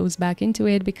dipping my toes back into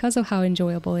it because of how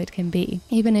enjoyable it can be.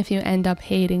 Even if you end up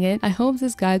hating it, I hope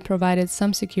this guide provided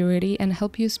some security and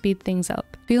helped you speed things up.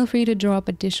 Feel free to drop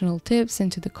additional tips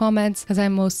into the comments, as I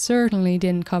most certainly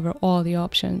didn't cover all the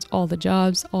options, all the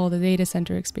jobs, all the data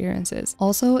center experiences.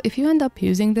 Also, if you end up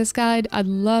using this guide, I'd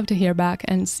love to hear back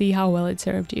and see how well it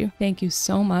served you. Thank you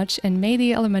so much, and may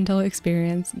the elemental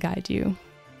experience guide you.